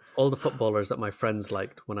continue. all the footballers that my friends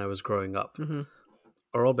liked when I was growing up Hmm.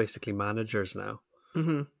 are all basically managers now.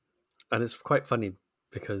 Hmm. And it's quite funny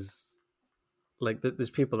because like there's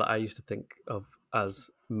people that I used to think of as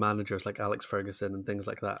managers like Alex Ferguson and things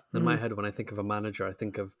like that. In my Hmm. head, when I think of a manager, I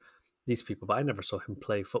think of these people, but I never saw him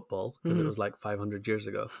play football because it Hmm. was like 500 years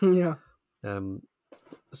ago. Yeah. Um,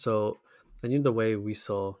 so, and the way we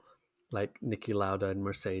saw like Niki Lauda in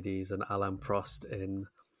Mercedes and Alain Prost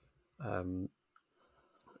um,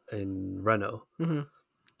 in Renault, Hmm.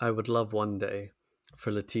 I would love one day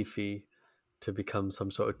for Latifi to become some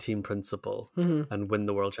sort of team principal Hmm. and win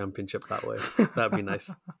the world championship that way. That'd be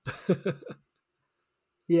nice.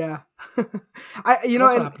 Yeah. It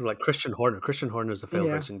also And happened to like Christian Horner. Christian Horner is a failed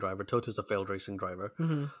yeah. racing driver. Toto's a failed racing driver.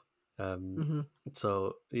 Hmm. Um, Hmm.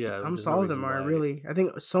 so yeah, there's Almost no all of them reason are why. really. I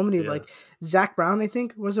think so many of Yeah, like Zach Brown. I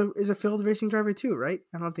think is a field racing driver too, right?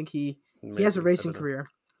 I don't think he has a maybe I racing don't know. career.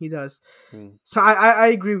 He does. Hmm. So I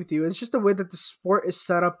agree with you. It's just the way that the sport is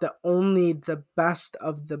set up that only the best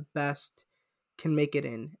of the best can make it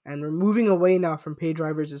in, and we're moving away now from paid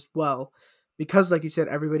drivers as well, because like you said,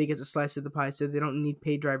 everybody gets a slice of the pie, so they don't need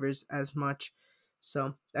paid drivers as much.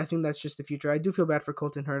 So I think that's just the future. I do feel bad for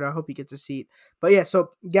Colton Herta. I hope he gets a seat. But yeah,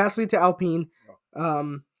 so Gasly to Alpine.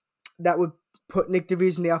 Um, that would put Nick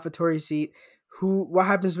DeVries in the AlphaTauri seat. What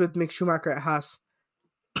happens with Mick Schumacher at Haas?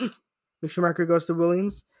 Mick Schumacher goes to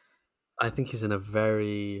Williams. I think he's in a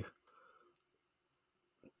very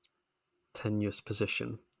tenuous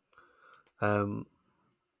position. Um,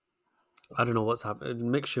 I don't know what's happening.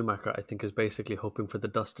 Mick Schumacher, I think, is basically hoping for the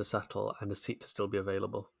dust to settle and a seat to still be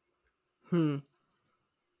available. Hmm.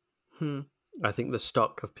 Hmm. I think the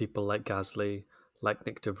stock of people like Gasly, like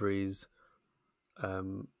Nick DeVries,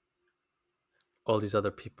 um, all these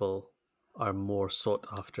other people are more sought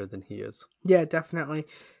after than he is. Yeah, definitely.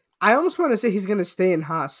 I almost want to say he's gonna stay in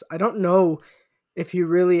Haas. I don't know if he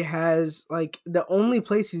really has like the only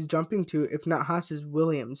place he's jumping to, if not Haas, is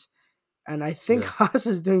Williams. And I think Yeah. Haas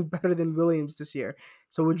is doing better than Williams this year.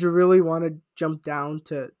 So would you really want to jump down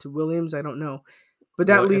to Williams? I don't know. But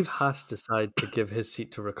that Well, if leaves Haas decide to give his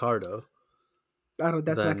seat to Ricardo, I don't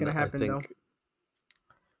that's not then gonna I happen though. think.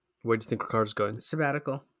 Where do you think Ricardo's going?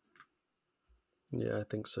 Sabbatical. Yeah, I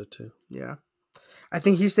think so too. Yeah. I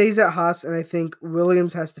think he stays at Haas, and I think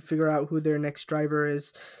Williams has to figure out who their next driver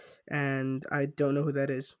is, and I don't know who that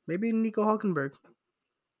is. Maybe Nico Hulkenberg.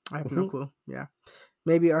 I have no Mm-hmm. clue. Yeah,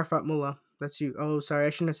 maybe Arfat Mullah. That's you. Oh, sorry, I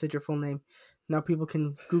shouldn't have said your full name. Now people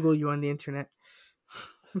can Google you on the internet.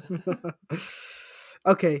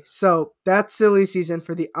 Okay, so that's silly season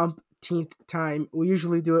for the umpteenth time. We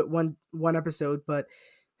usually do it one episode, but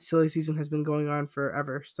silly season has been going on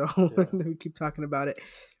forever, so Yeah. we keep talking about it.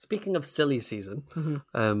 Speaking of silly season, Mm-hmm.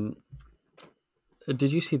 um,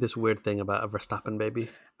 did you see this weird thing about a Verstappen baby?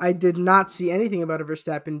 I did not see anything about a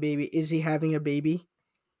Verstappen baby. Is he having a baby?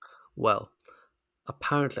 Well,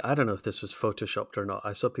 apparently, I don't know if this was photoshopped or not.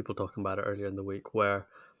 I saw people talking about it earlier in the week where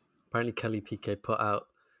apparently Kelly Piquet put out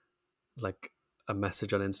like a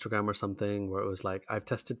message on Instagram or something where it was like, I've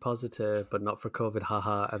tested positive, but not for COVID,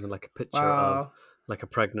 haha. And then like a picture of Wow. like a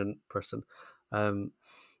pregnant person. Um,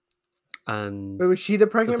 But and was she the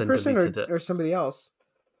pregnant then person deleted it. or somebody else?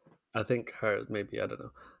 I think her, maybe, I don't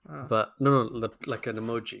know. Oh, But no, like an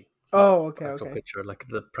emoji, not oh okay, an actual okay. picture, like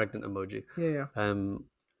the pregnant emoji. Yeah, yeah. Um,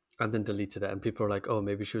 and then deleted it. And people are like, oh,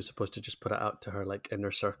 maybe she was supposed to just put it out to her like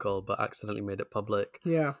inner circle, but accidentally made it public.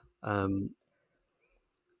 Yeah. Um,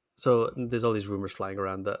 so there's all these rumors flying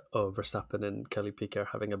around that, oh, Verstappen and Kelly Piquet are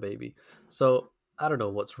having a baby. So I don't know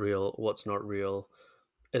what's real, what's not real.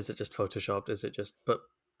 Is it just photoshopped? Is it just, but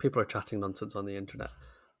people are chatting nonsense on the internet.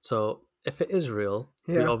 So if it is real,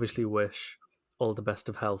 we Yeah. obviously wish all the best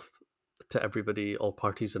of health to everybody, all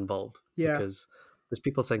parties involved, Yeah. because there's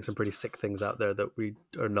people saying some pretty sick things out there that we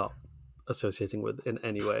are not associating with in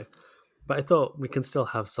any way. But I thought we can still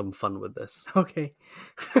have some fun with this. Okay.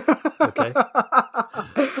 Okay.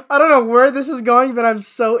 I don't know where this is going, but I'm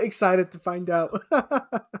so excited to find out.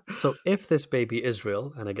 So if this baby is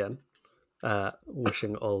real, and again,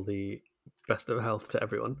 wishing all the best of health to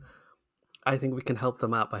everyone, I think we can help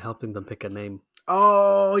them out by helping them pick a name.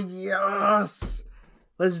 Oh, yes.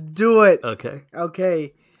 Let's do it. Okay.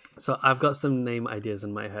 Okay. So I've got some name ideas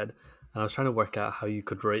in my head, and I was trying to work out how you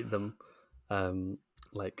could rate them,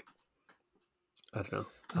 like I don't know,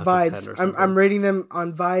 out of Vibes. 10 or I'm something. rating them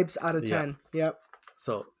on vibes out of Yeah. 10. Yep.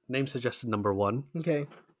 So name suggested number 1, Okay.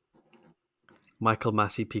 Michael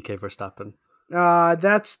Massey, PK Verstappen.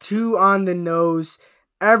 That's too on the nose.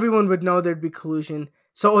 Everyone would know there'd be collusion.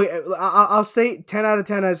 So okay, I'll say 10 out of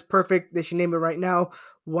 10 as perfect. They should name it right now.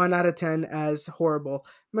 1 out of 10 as horrible.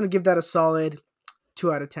 I'm going to give that a solid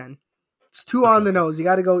 2 out of 10. It's too on the Okay. nose. You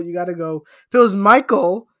got to go. You got to go. If it was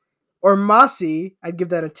Michael or Mossy, I'd give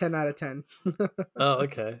that a 10 out of 10. Oh,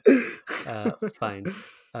 okay. Fine.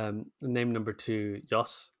 Name number 2,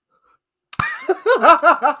 Yoss.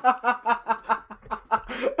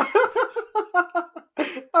 I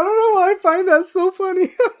don't know why I find that so funny.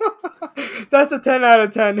 That's a 10 out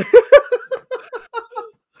of 10.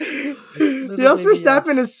 Little Jos baby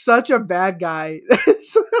Verstappen Yoss. is such a bad guy.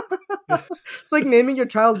 It's like naming your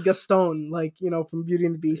child Gaston, like, from Beauty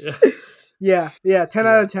and the Beast. Yeah. Yeah, 10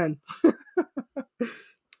 out Yeah.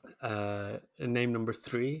 of 10. Name number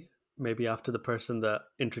 3, maybe after the person that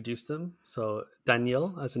introduced them. So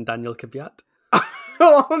Daniel, as in Daniel Kvyat.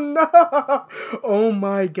 Oh no! Oh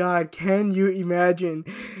my god, can you imagine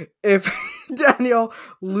if Daniel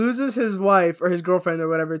loses his wife or his girlfriend or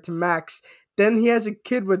whatever to Max, then he has a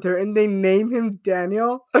kid with her and they name him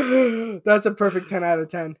Daniel? That's a perfect 10 out of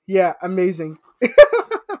 10. Yeah, amazing.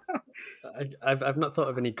 I've not thought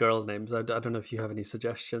of any girl names. I don't know if you have any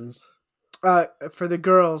suggestions. For the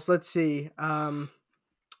girls, let's see.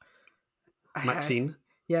 Maxine,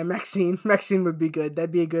 Yeah, Maxine. Maxine would be good.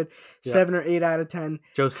 That'd be a good yeah. 7 or 8 out of 10.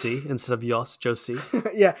 Josie instead of Yoss, Josie.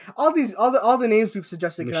 Yeah, all the names we've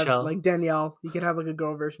suggested could have Michelle. like Danielle. You could have like a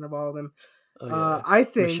girl version of all of them. Oh yeah, I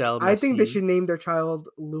think Michelle, I think they Messi. should name their child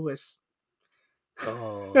Lewis.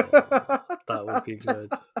 Oh, that would be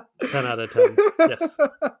good. 10 out of 10. Yes.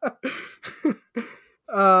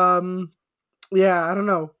 um, yeah, I don't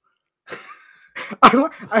know.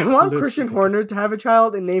 I want Lewis Christian would be good. Horner to have a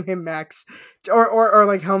child and name him Max, or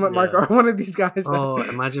like Helmet Mark, Yeah. or one of these guys. Oh,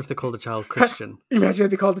 imagine if they called the child Christian. Imagine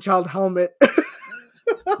if they called the child Helmet.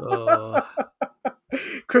 Oh,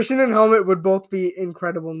 Christian and Helmet would both be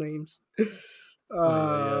incredible names.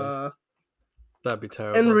 oh yeah. That'd be In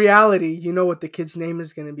terrible. reality, you know what the kid's name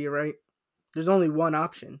is going to be, right? There's only one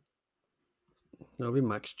option. It'll be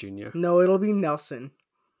Max Jr. No, it'll be Nelson.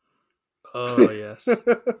 Oh yes. It'll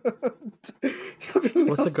be What's the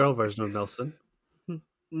Nelson. girl version of Nelson?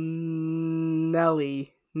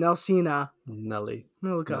 Nelly. Nelsina. Nelly.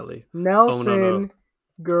 No, look up. Nelly. Nelson. Oh no.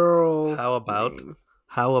 Girl. How about name.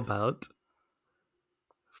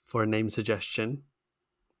 for a name suggestion?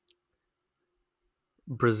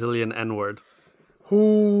 Brazilian N-word.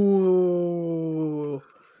 Ooh.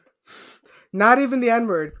 Not even the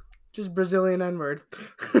N-word. Just Brazilian N-word.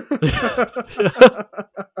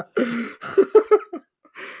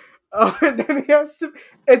 Oh, and then he has to.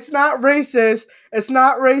 It's not racist. It's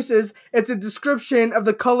not racist. It's a description of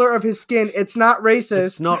the color of his skin. It's not racist.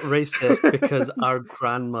 It's not racist because our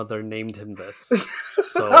grandmother named him this.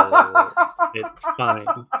 So it's fine.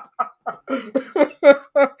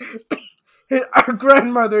 Our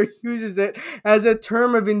grandmother uses it as a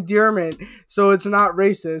term of endearment, so it's not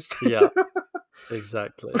racist. Yeah,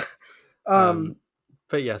 exactly.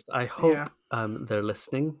 But yes, I hope they're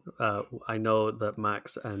listening. I know that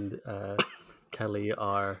Max and Kelly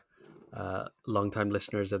are longtime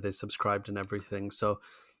listeners, and they subscribed and everything. So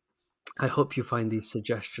I hope you find these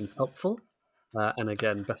suggestions helpful. And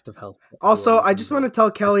again, best of health. Also, I just want to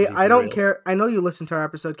tell Kelly, I don't care. I know you listen to our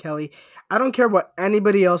episode, Kelly. I don't care what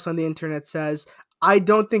anybody else on the internet says. I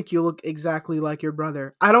don't think you look exactly like your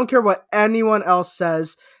brother. I don't care what anyone else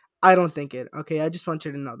says. I don't think it. Okay, I just want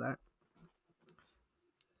you to know that.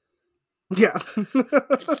 Yeah.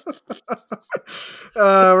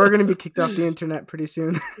 We're going to be kicked off the internet pretty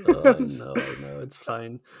soon. No, it's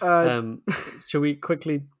fine. Shall we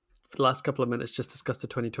quickly, for the last couple of minutes, just discuss the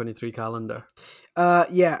 2023 calendar?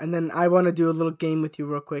 Yeah, and then I want to do a little game with you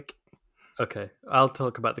real quick. Okay, I'll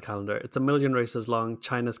talk about the calendar. It's 1 million races long.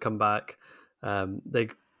 China's come back. They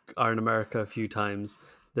are in America a few times.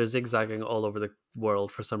 They're zigzagging all over the world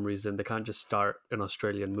for some reason. They can't just start in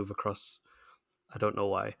Australia and move across. I don't know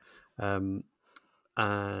why. And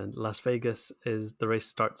Las Vegas the race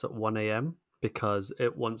starts at 1 a.m. because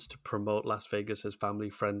it wants to promote Las Vegas as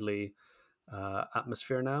family-friendly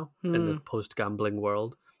atmosphere now in the post-gambling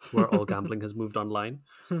world where all gambling has moved online.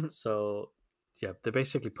 So yeah, they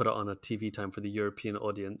basically put it on a TV time for the European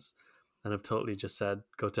audience and have totally just said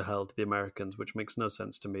go to hell to the Americans, which makes no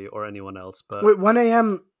sense to me or anyone else. But wait, 1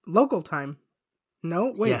 a.m. local time?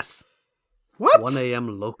 No, wait. Yes. What? 1 a.m.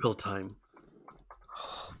 local time.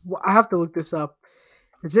 Well, I have to look this up.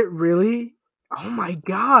 Is it really? Oh my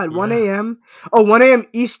god, 1 a.m. Oh, 1 a.m.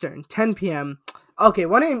 Eastern, 10 p.m. Okay,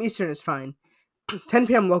 1 a.m. Eastern is fine. 10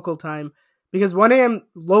 p.m. local time, because 1 a.m.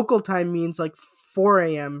 local time means like 4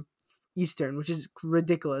 a.m. Eastern, which is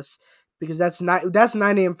ridiculous because that's 9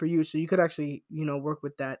 a.m. for you, so you could actually, work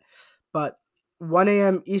with that. But 1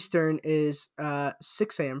 a.m. Eastern is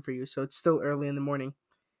 6 a.m. for you, so it's still early in the morning.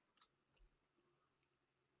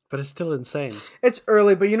 But it's still insane. It's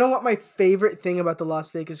early, but you know what my favorite thing about the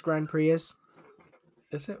Las Vegas Grand Prix is?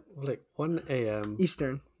 Is it like 1 a.m.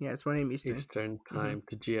 Eastern? Yeah, it's 1 a.m. Eastern time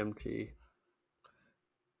to GMT.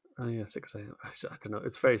 Oh yeah, 6 a.m. I don't know.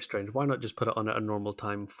 It's very strange. Why not just put it on at a normal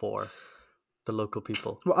time for the local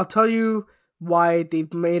people? Well, I'll tell you why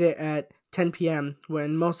they've made it at 10 p.m.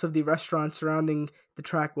 when most of the restaurants surrounding the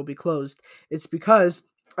track will be closed. It's because,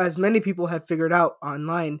 as many people have figured out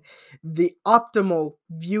online, the optimal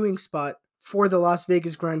viewing spot for the Las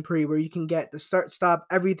Vegas Grand Prix, where you can get the start, stop,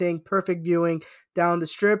 everything, perfect viewing down the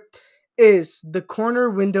strip, is the corner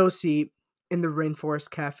window seat in the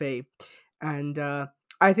Rainforest Cafe. And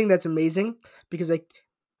I think that's amazing because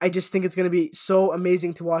I just think it's going to be so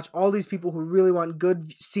amazing to watch all these people who really want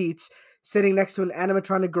good seats sitting next to an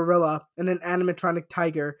animatronic gorilla and an animatronic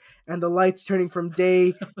tiger, and the lights turning from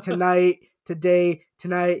day to night to day to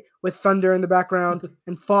night with thunder in the background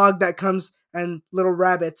and fog that comes and little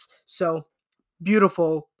rabbits. So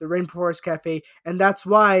beautiful, the Rainforest Cafe, and that's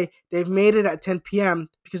why they've made it at 10 p.m.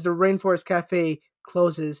 because the Rainforest Cafe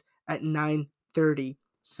closes at 9:30.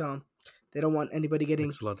 So they don't want anybody getting.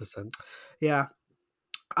 Makes a lot of sense. Yeah.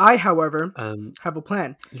 I, however, Um, have a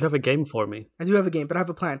plan. you have a game for me. I do have a game, but I have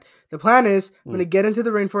a plan. The plan is I'm going to get into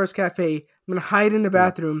the Rainforest Cafe. I'm going to hide in the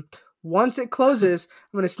bathroom. Once it closes,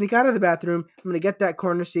 I'm going to sneak out of the bathroom. I'm going to get that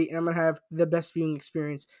corner seat, and I'm going to have the best viewing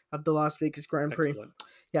experience of the Las Vegas Grand Prix. Excellent.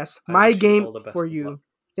 Yes, I my wish you game all the best for of you. luck.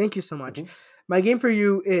 Thank you so much. My game for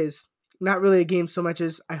you is not really a game so much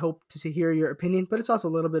as I hope to hear your opinion, but it's also a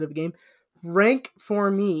little bit of a game. Rank for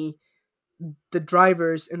me the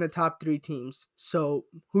drivers in the top 3 teams. So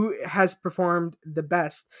who has performed the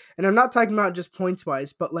best? And I'm not talking about just points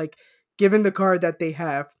wise, but like given the car that they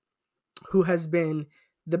have, who has been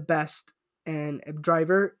the best and a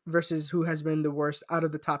driver versus who has been the worst out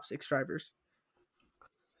of the top 6 drivers.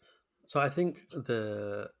 So I think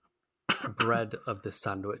the bread of this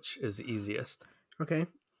sandwich is the easiest. Okay.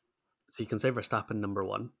 So you can say Verstappen number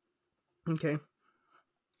 1 Okay.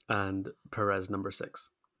 and Perez number 6.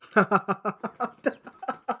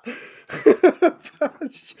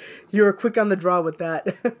 You were quick on the draw with that.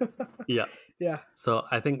 Yeah. Yeah. So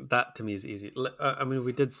I think that to me is easy. I mean,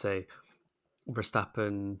 we did say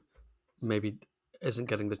Verstappen maybe isn't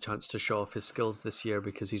getting the chance to show off his skills this year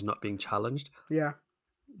because he's not being challenged. Yeah.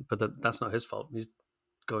 But that's not his fault. He's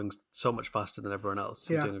going so much faster than everyone else.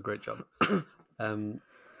 He's doing a great job.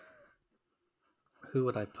 Who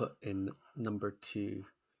would I put in number 2?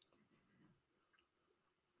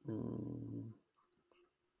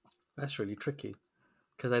 That's really tricky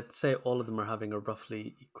because I'd say all of them are having a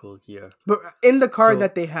roughly equal year. But in the car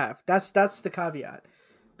that they have, that's the caveat.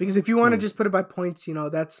 Because if you want to just put it by points,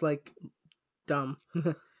 that's like dumb.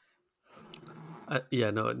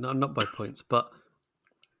 No, not by points, but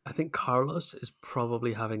I think Carlos is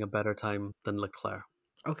probably having a better time than Leclerc.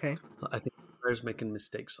 Okay. I think Leclerc's making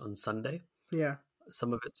mistakes on Sunday. Yeah.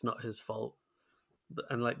 Some of it's not his fault.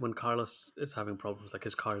 And like when Carlos is having problems, like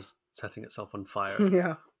his car is setting itself on fire.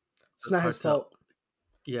 Yeah. It's not his fault.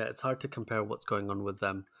 It's hard to compare what's going on with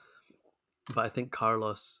them. But I think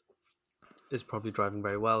Carlos is probably driving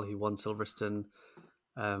very well. He won Silverstone.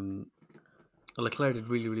 Leclerc did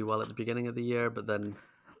really, really well at the beginning of the year, but then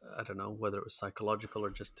I don't know whether it was psychological or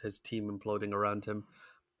just his team imploding around him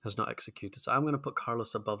has not executed. So I'm going to put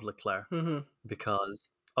Carlos above Leclerc because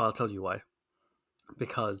I'll tell you why.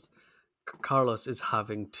 Because Carlos is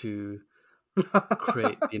having to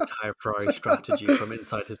create the entire Ferrari strategy from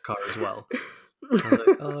inside his car as well. I was like,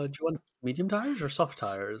 do you want medium tires or soft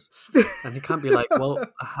tires? And he can't be like, well,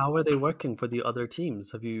 how are they working for the other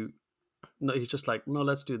teams? No, he's just like, no,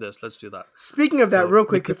 let's do this, let's do that. Speaking of that, real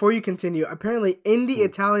quick, before you continue, apparently in the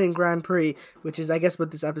Italian Grand Prix, which is, I guess,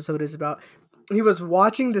 what this episode is about, he was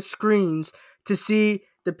watching the screens to see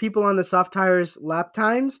the people on the soft tires lap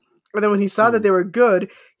times. And then when he saw that they were good,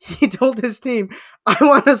 he told his team, I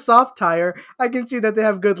want a soft tire. I can see that they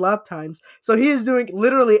have good lap times. So he is doing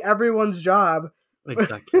literally everyone's job.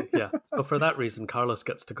 Exactly, yeah. So for that reason, Carlos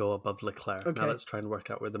gets to go above Leclerc. Okay. Now let's try and work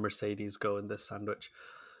out where the Mercedes go in this sandwich.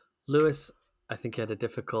 Lewis, I think he had a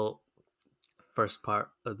difficult first part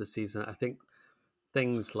of the season. I think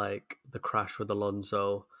things like the crash with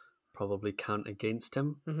Alonso probably count against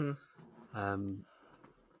him.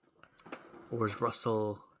 Whereas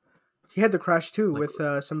Russell... He had the crash too with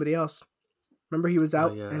somebody else. Remember he was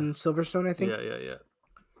out in Silverstone, I think?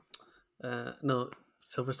 Yeah. No,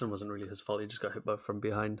 Silverstone wasn't really his fault. He just got hit from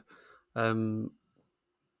behind.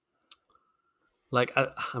 Like,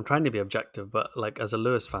 I'm trying to be objective, but like as a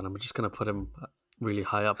Lewis fan, I'm just going to put him really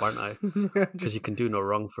high up, aren't I? Because you can do no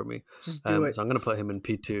wrong for me. Just do it. So I'm going to put him in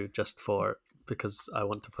P2 because I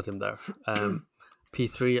want to put him there.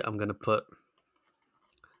 P3, I'm going to put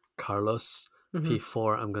Carlos.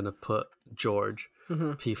 P4, I'm going to put George.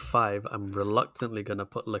 P5, I'm reluctantly going to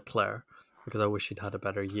put Leclerc because I wish he'd had a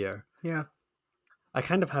better year. Yeah. I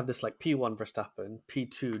kind of have this like P1 Verstappen,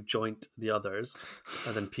 P2 joint the others,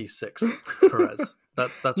 and then P6 Perez.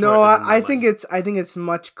 That's no. I think it's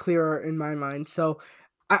much clearer in my mind. So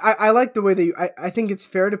I like the way that I think it's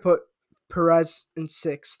fair to put Perez in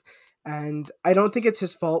 6th. And I don't think it's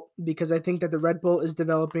his fault because I think that the Red Bull is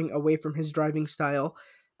developing away from his driving style.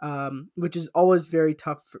 Which is always very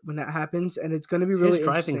tough when that happens, and it's going to be really his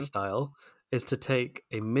driving interesting. style is to take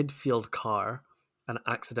a midfield car and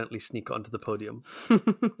accidentally sneak onto the podium.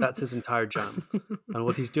 That's his entire jam. And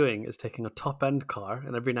what he's doing is taking a top end car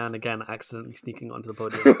and every now and again accidentally sneaking onto the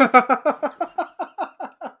podium.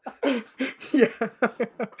 Yeah.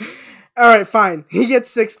 All right, fine. He gets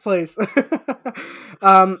sixth place.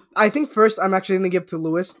 I think first I'm actually going to give to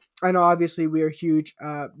Lewis. I know obviously we are huge,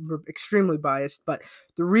 we're extremely biased, but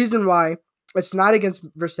the reason why it's not against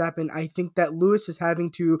Verstappen, I think that Lewis is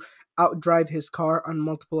having to outdrive his car on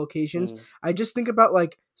multiple occasions. Mm. I just think about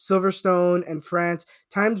like Silverstone and France,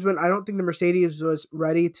 times when I don't think the Mercedes was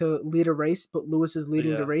ready to lead a race, but Lewis is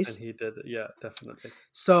leading the Yeah, and race. he did. Yeah, definitely.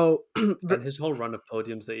 So And his whole run of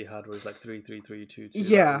podiums that he had was like 3-3-3-2-2. That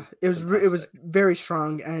yeah, was it was fantastic. very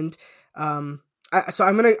strong, and so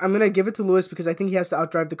I'm gonna give it to Lewis because I think he has to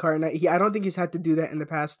outdrive the car, and I don't think he's had to do that in the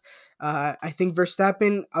past. I think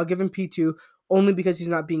Verstappen, I'll give him P2 only because he's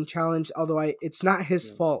not being challenged. Although it's not his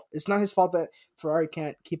Mm. fault. It's not his fault that Ferrari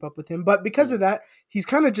can't keep up with him, but because of Mm. that, he's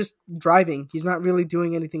kind of just driving. He's not really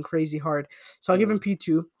doing anything crazy hard. So I'll give him Mm.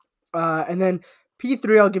 P2, and then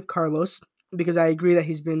P3 I'll give Carlos because I agree that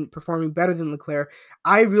he's been performing better than Leclerc.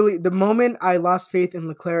 The moment I lost faith in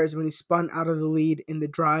Leclerc is when he spun out of the lead in the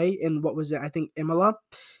dry in what was it? I think Imola.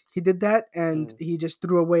 He did that and Mm. he just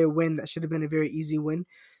threw away a win that should have been a very easy win.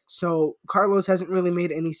 So Carlos hasn't really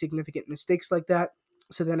made any significant mistakes like that.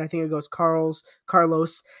 So then I think it goes Carlos,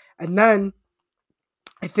 and then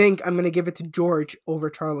I think I'm gonna give it to George over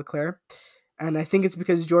Charles Leclerc. And I think it's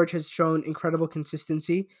because George has shown incredible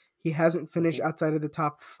consistency. He hasn't finished Mhm. outside of the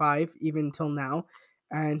top 5 even until now.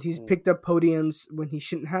 And he's Mm. picked up podiums when he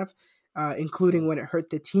shouldn't have, including Mm. when it hurt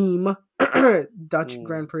the team, Dutch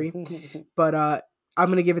Grand Prix. Mm. But I'm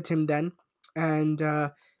going to give it to him then. And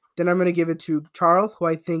then I'm going to give it to Charles, who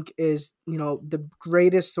I think is, the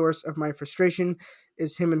greatest source of my frustration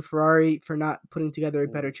is him and Ferrari for not putting together a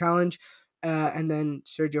better Mm. challenge. And then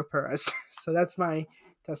Sergio Perez. So that's my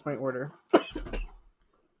order.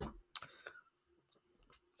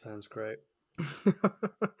 Sounds great.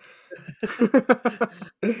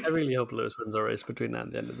 I really hope Lewis wins a race between now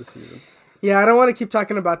and the end of the season. Yeah, I don't want to keep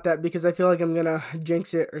talking about that because I feel like I'm gonna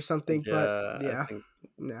jinx it or something. But Yeah, I yeah, think.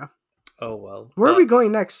 yeah. Oh well, Where are we but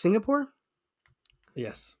going next? Singapore?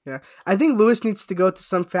 yes. Yeah, I think Lewis needs to go to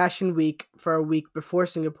some fashion week for a week before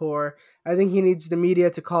Singapore. I think he needs the media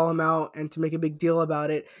to call him out and to make a big deal about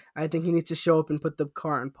it. I think he needs to show up and put the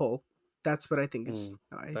car on pole. That's what I think is.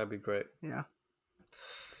 That'd be great. Yeah,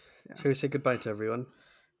 Shall we say goodbye to everyone?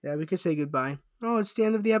 yeah. We could say goodbye. Oh, it's the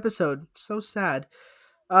end of the episode. So sad.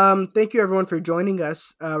 Thank you everyone for joining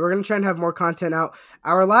us. We're gonna try and have more content out.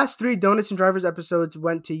 Our last 3 Donuts and Drivers episodes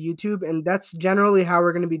went to YouTube, and that's generally how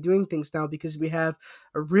we're gonna be doing things now because we have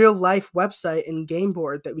a real life website and game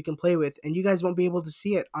board that we can play with, and you guys won't be able to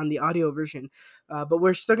see it on the audio version. But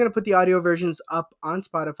we're still gonna put the audio versions up on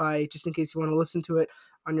Spotify just in case you want to listen to it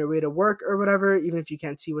on your way to work or whatever, even if you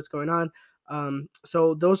can't see what's going on.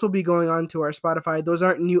 So those will be going on to our Spotify. Those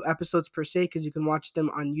aren't new episodes per se because you can watch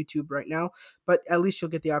them on YouTube right now, but at least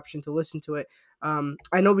you'll get the option to listen to it.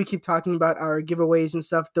 I know we keep talking about our giveaways and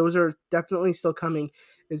stuff. Those are definitely still coming.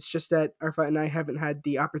 It's just that Arfa and I haven't had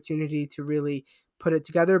the opportunity to really put it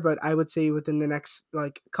together, but I would say within the next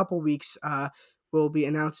like couple weeks, we'll be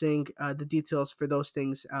announcing the details for those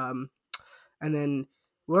things. And then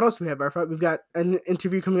what else we have, Arfa? We've got an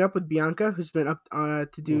interview coming up with Bianca, who's been up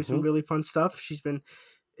to do some Mm-hmm. really fun stuff.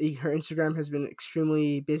 Her Instagram has been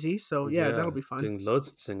extremely busy, so yeah, that'll Yeah, be fun. doing loads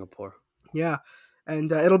in Singapore. Yeah, and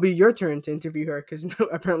it'll be your turn to interview her because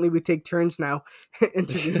apparently we take turns now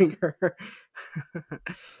interviewing her.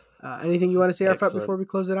 Anything you want to say, Arfat, before Excellent. we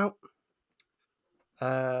close it out?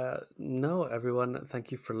 No, everyone,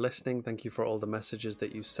 thank you for listening. Thank you for all the messages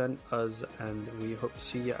that you sent us, and we hope to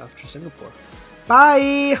see you after Singapore.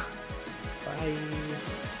 Bye! Bye.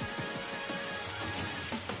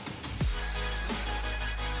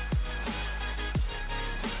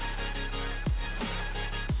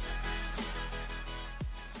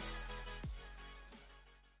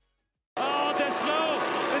 Oh, they're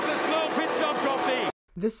slow. It's a slow pit stop, Coffee.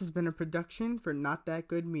 This has been a production for Not That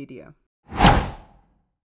Good Media.